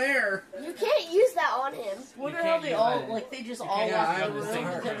too. or the mayor. You can't use that on him. Wonder You how can't they use all, it. like, they just You all can't Yeah, left I the was room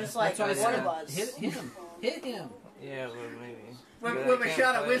hard. because it's like, That's why I one of said, us. hit him. Hit him. Yeah, but maybe. with a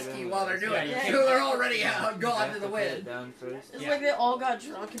shot of whiskey while they're doing it. So they're already gone to the wind. It's like they all got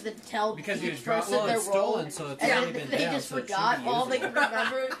drunk and then tell Because each well, person their role, stolen, so it's and already then been they down, just so it should forgot. be All they can usable.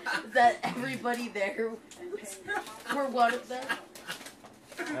 remember is that everybody there were one of them.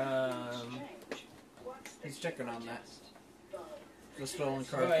 He's checking on that. The stolen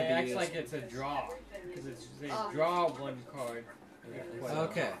card So it could be acts used. like it's a draw. Because it's they draw one card.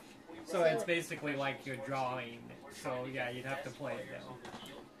 Okay. So it's basically like you're drawing. So yeah, you'd have to play it down.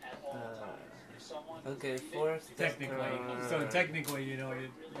 Okay, fourth. Technically. So technically, you know,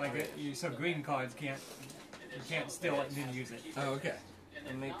 so green cards you can't steal it and then use it. Oh, okay.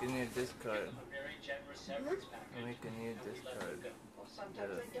 I'm making you discard. I'm making you discard.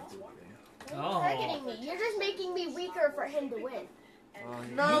 You're targeting me. You're just making me weaker for him to win.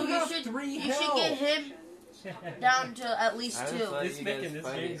 No, You you have should 3 you health. should get him down to at least I 2. thought This you making guys this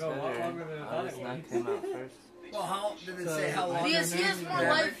fight game each go a lot other. longer than I I thought just it knocked would. him out first. Well, how did it So, say how long? Because he has more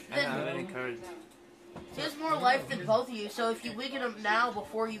life I don't have than any cards. he has more life than both of you. So if you weaken him now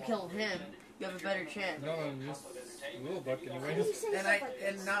before you kill him, you have a better chance. No, I'm just rule book Why do anyway. you say And stuff like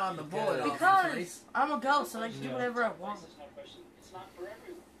and this? now on the bullet, obviously. Because I'm a ghost and I can do whatever I want.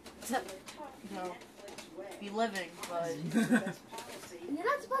 Except, you know, be living, but You're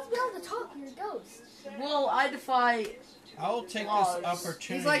not supposed to be able to talk. You're a ghost. well, I defy. I will take Laws. this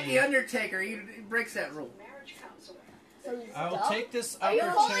opportunity. He's like the Undertaker. He breaks that rule. So he's I will dumb? take this Are you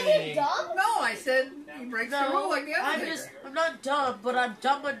calling opportunity. him dumb? No, I said he breaks the rule like the Undertaker. I'm not dumb, but I'm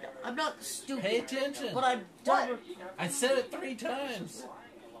dumb. I'm not stupid. Pay attention. But I'm dumb. I said it 3 times.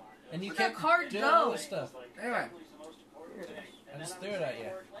 And you Where'd that kept card doing go? other stuff. Anyway, I just threw it at you.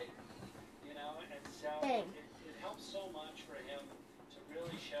 Dang.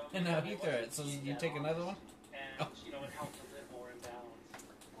 And now he threw it. So you take another one? Oh.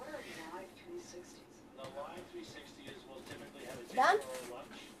 Done?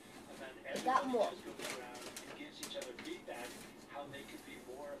 I got more.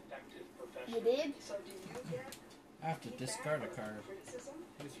 You did? I have to discard a card.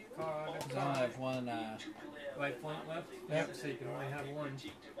 This card, Because I only have one, life point left. Yep. So you can only have one.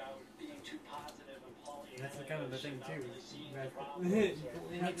 That's the kind of the thing too.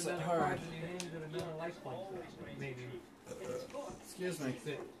 Makes it hard. Another life point. Maybe. Excuse me.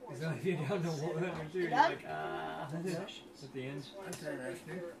 So if you're down to 1 or 2, you're Done? like, at the end.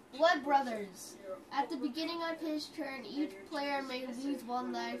 Blood Brothers. At the beginning of his turn, each player may lose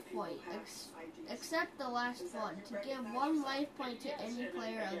 1 life point, except the last one, to give 1 life point to any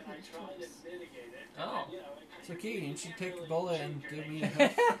player of his choice. Oh. So Keaton, you should take a bullet and give me a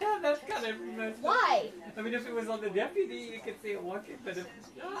health. That's kind of messed up. Why? I mean, if it was on the deputy, you could see it walking, but if it's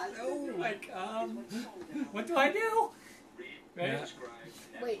not, like, what do I do? Right? Yeah.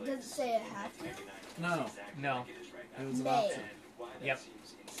 Wait, does it say it have to? No. No. It was an May. option. Yep.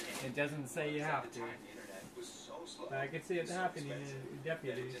 It doesn't say you have to. But I could see it happening in a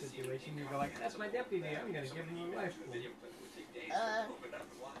deputy situation. You go like, that's my deputy, I'm going to give him a life point.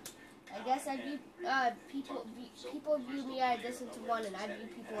 I guess I view, people view me at a distance of 1, and I view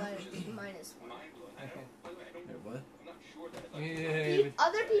people at a -1. Wait, what? Yeah,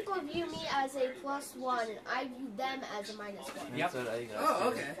 Other people view me as a +1, and I view them as a -1. Yep. That's what I got. Oh,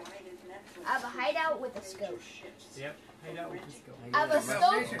 okay. I have a hideout with a scope. Yep. Hang out with this go. I have a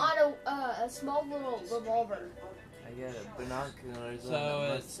scope on a small little revolver. I got a binoculars on So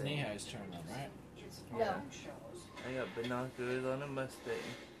a it's Mustang. Nehai's turn then, right? No. I got binoculars on a Mustang.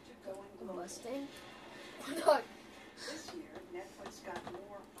 A Mustang? Look.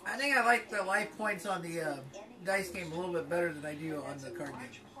 I think I like the life points on the dice game a little bit better than I do on the card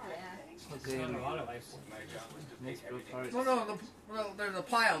game. Yeah. Okay, Not a lot of life points. next go cards. Well, no, there's a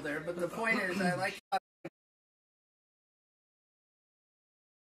pile there, but the point is I like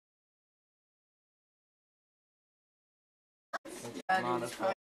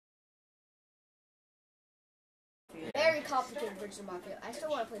Modify. Very complicated version of Mafia. I still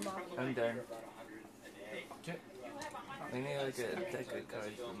want to play Mafia. I'm done. Okay. We need like a deck of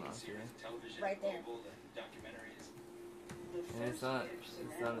cards for Mafia. Right there. And it's not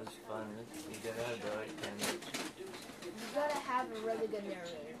as fun. You gotta have the right kind of. You gotta have a really good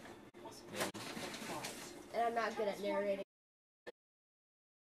narrator. And I'm not good at narrating.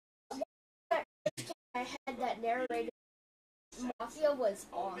 I had that narrator. Mafia was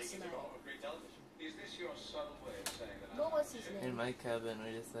awesome. What was his In name? my cabin,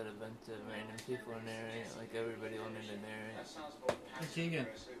 we just had a bunch of random people narrate. Like everybody wanted to narrate. Hey, Keegan.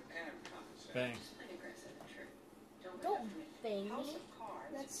 Bang. Don't bang me.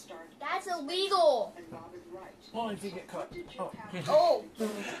 That's illegal. Only if you get caught. Oh. Oh.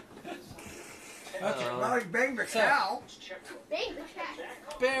 Okay, well, he banged the cow. Bang the cat.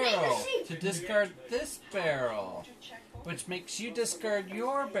 Barrel to discard this barrel, which makes you discard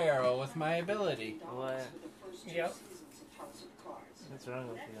your barrel with my ability. What? Yep. What's wrong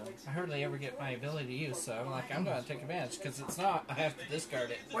with you? I hardly ever get my ability used, so I'm like, I'm going to take advantage, because it's not, I have to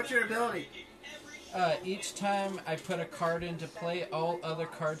discard it. What's your ability? Each time I put a card into play, all other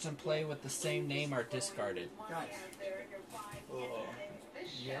cards in play with the same name are discarded. Nice. Cool.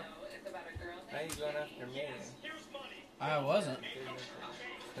 Yep. Why are you going after me? I wasn't.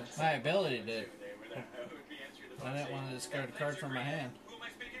 My ability did. I didn't want to discard a card from my hand.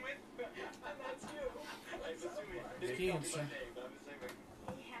 Skiing, sir.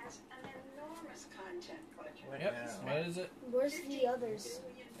 He has an enormous content budget. Yep. What is it? Where's the others?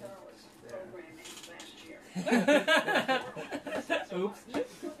 Programming last year. Oops. But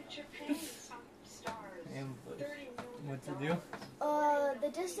you're paying some stars Ambush. $30 million. What to do? The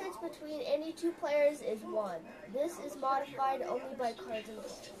distance between any two players is 1. This is modified only by cards in play. I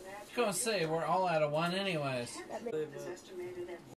was going to say, we're all out of 1 anyways. That makes Is estimated at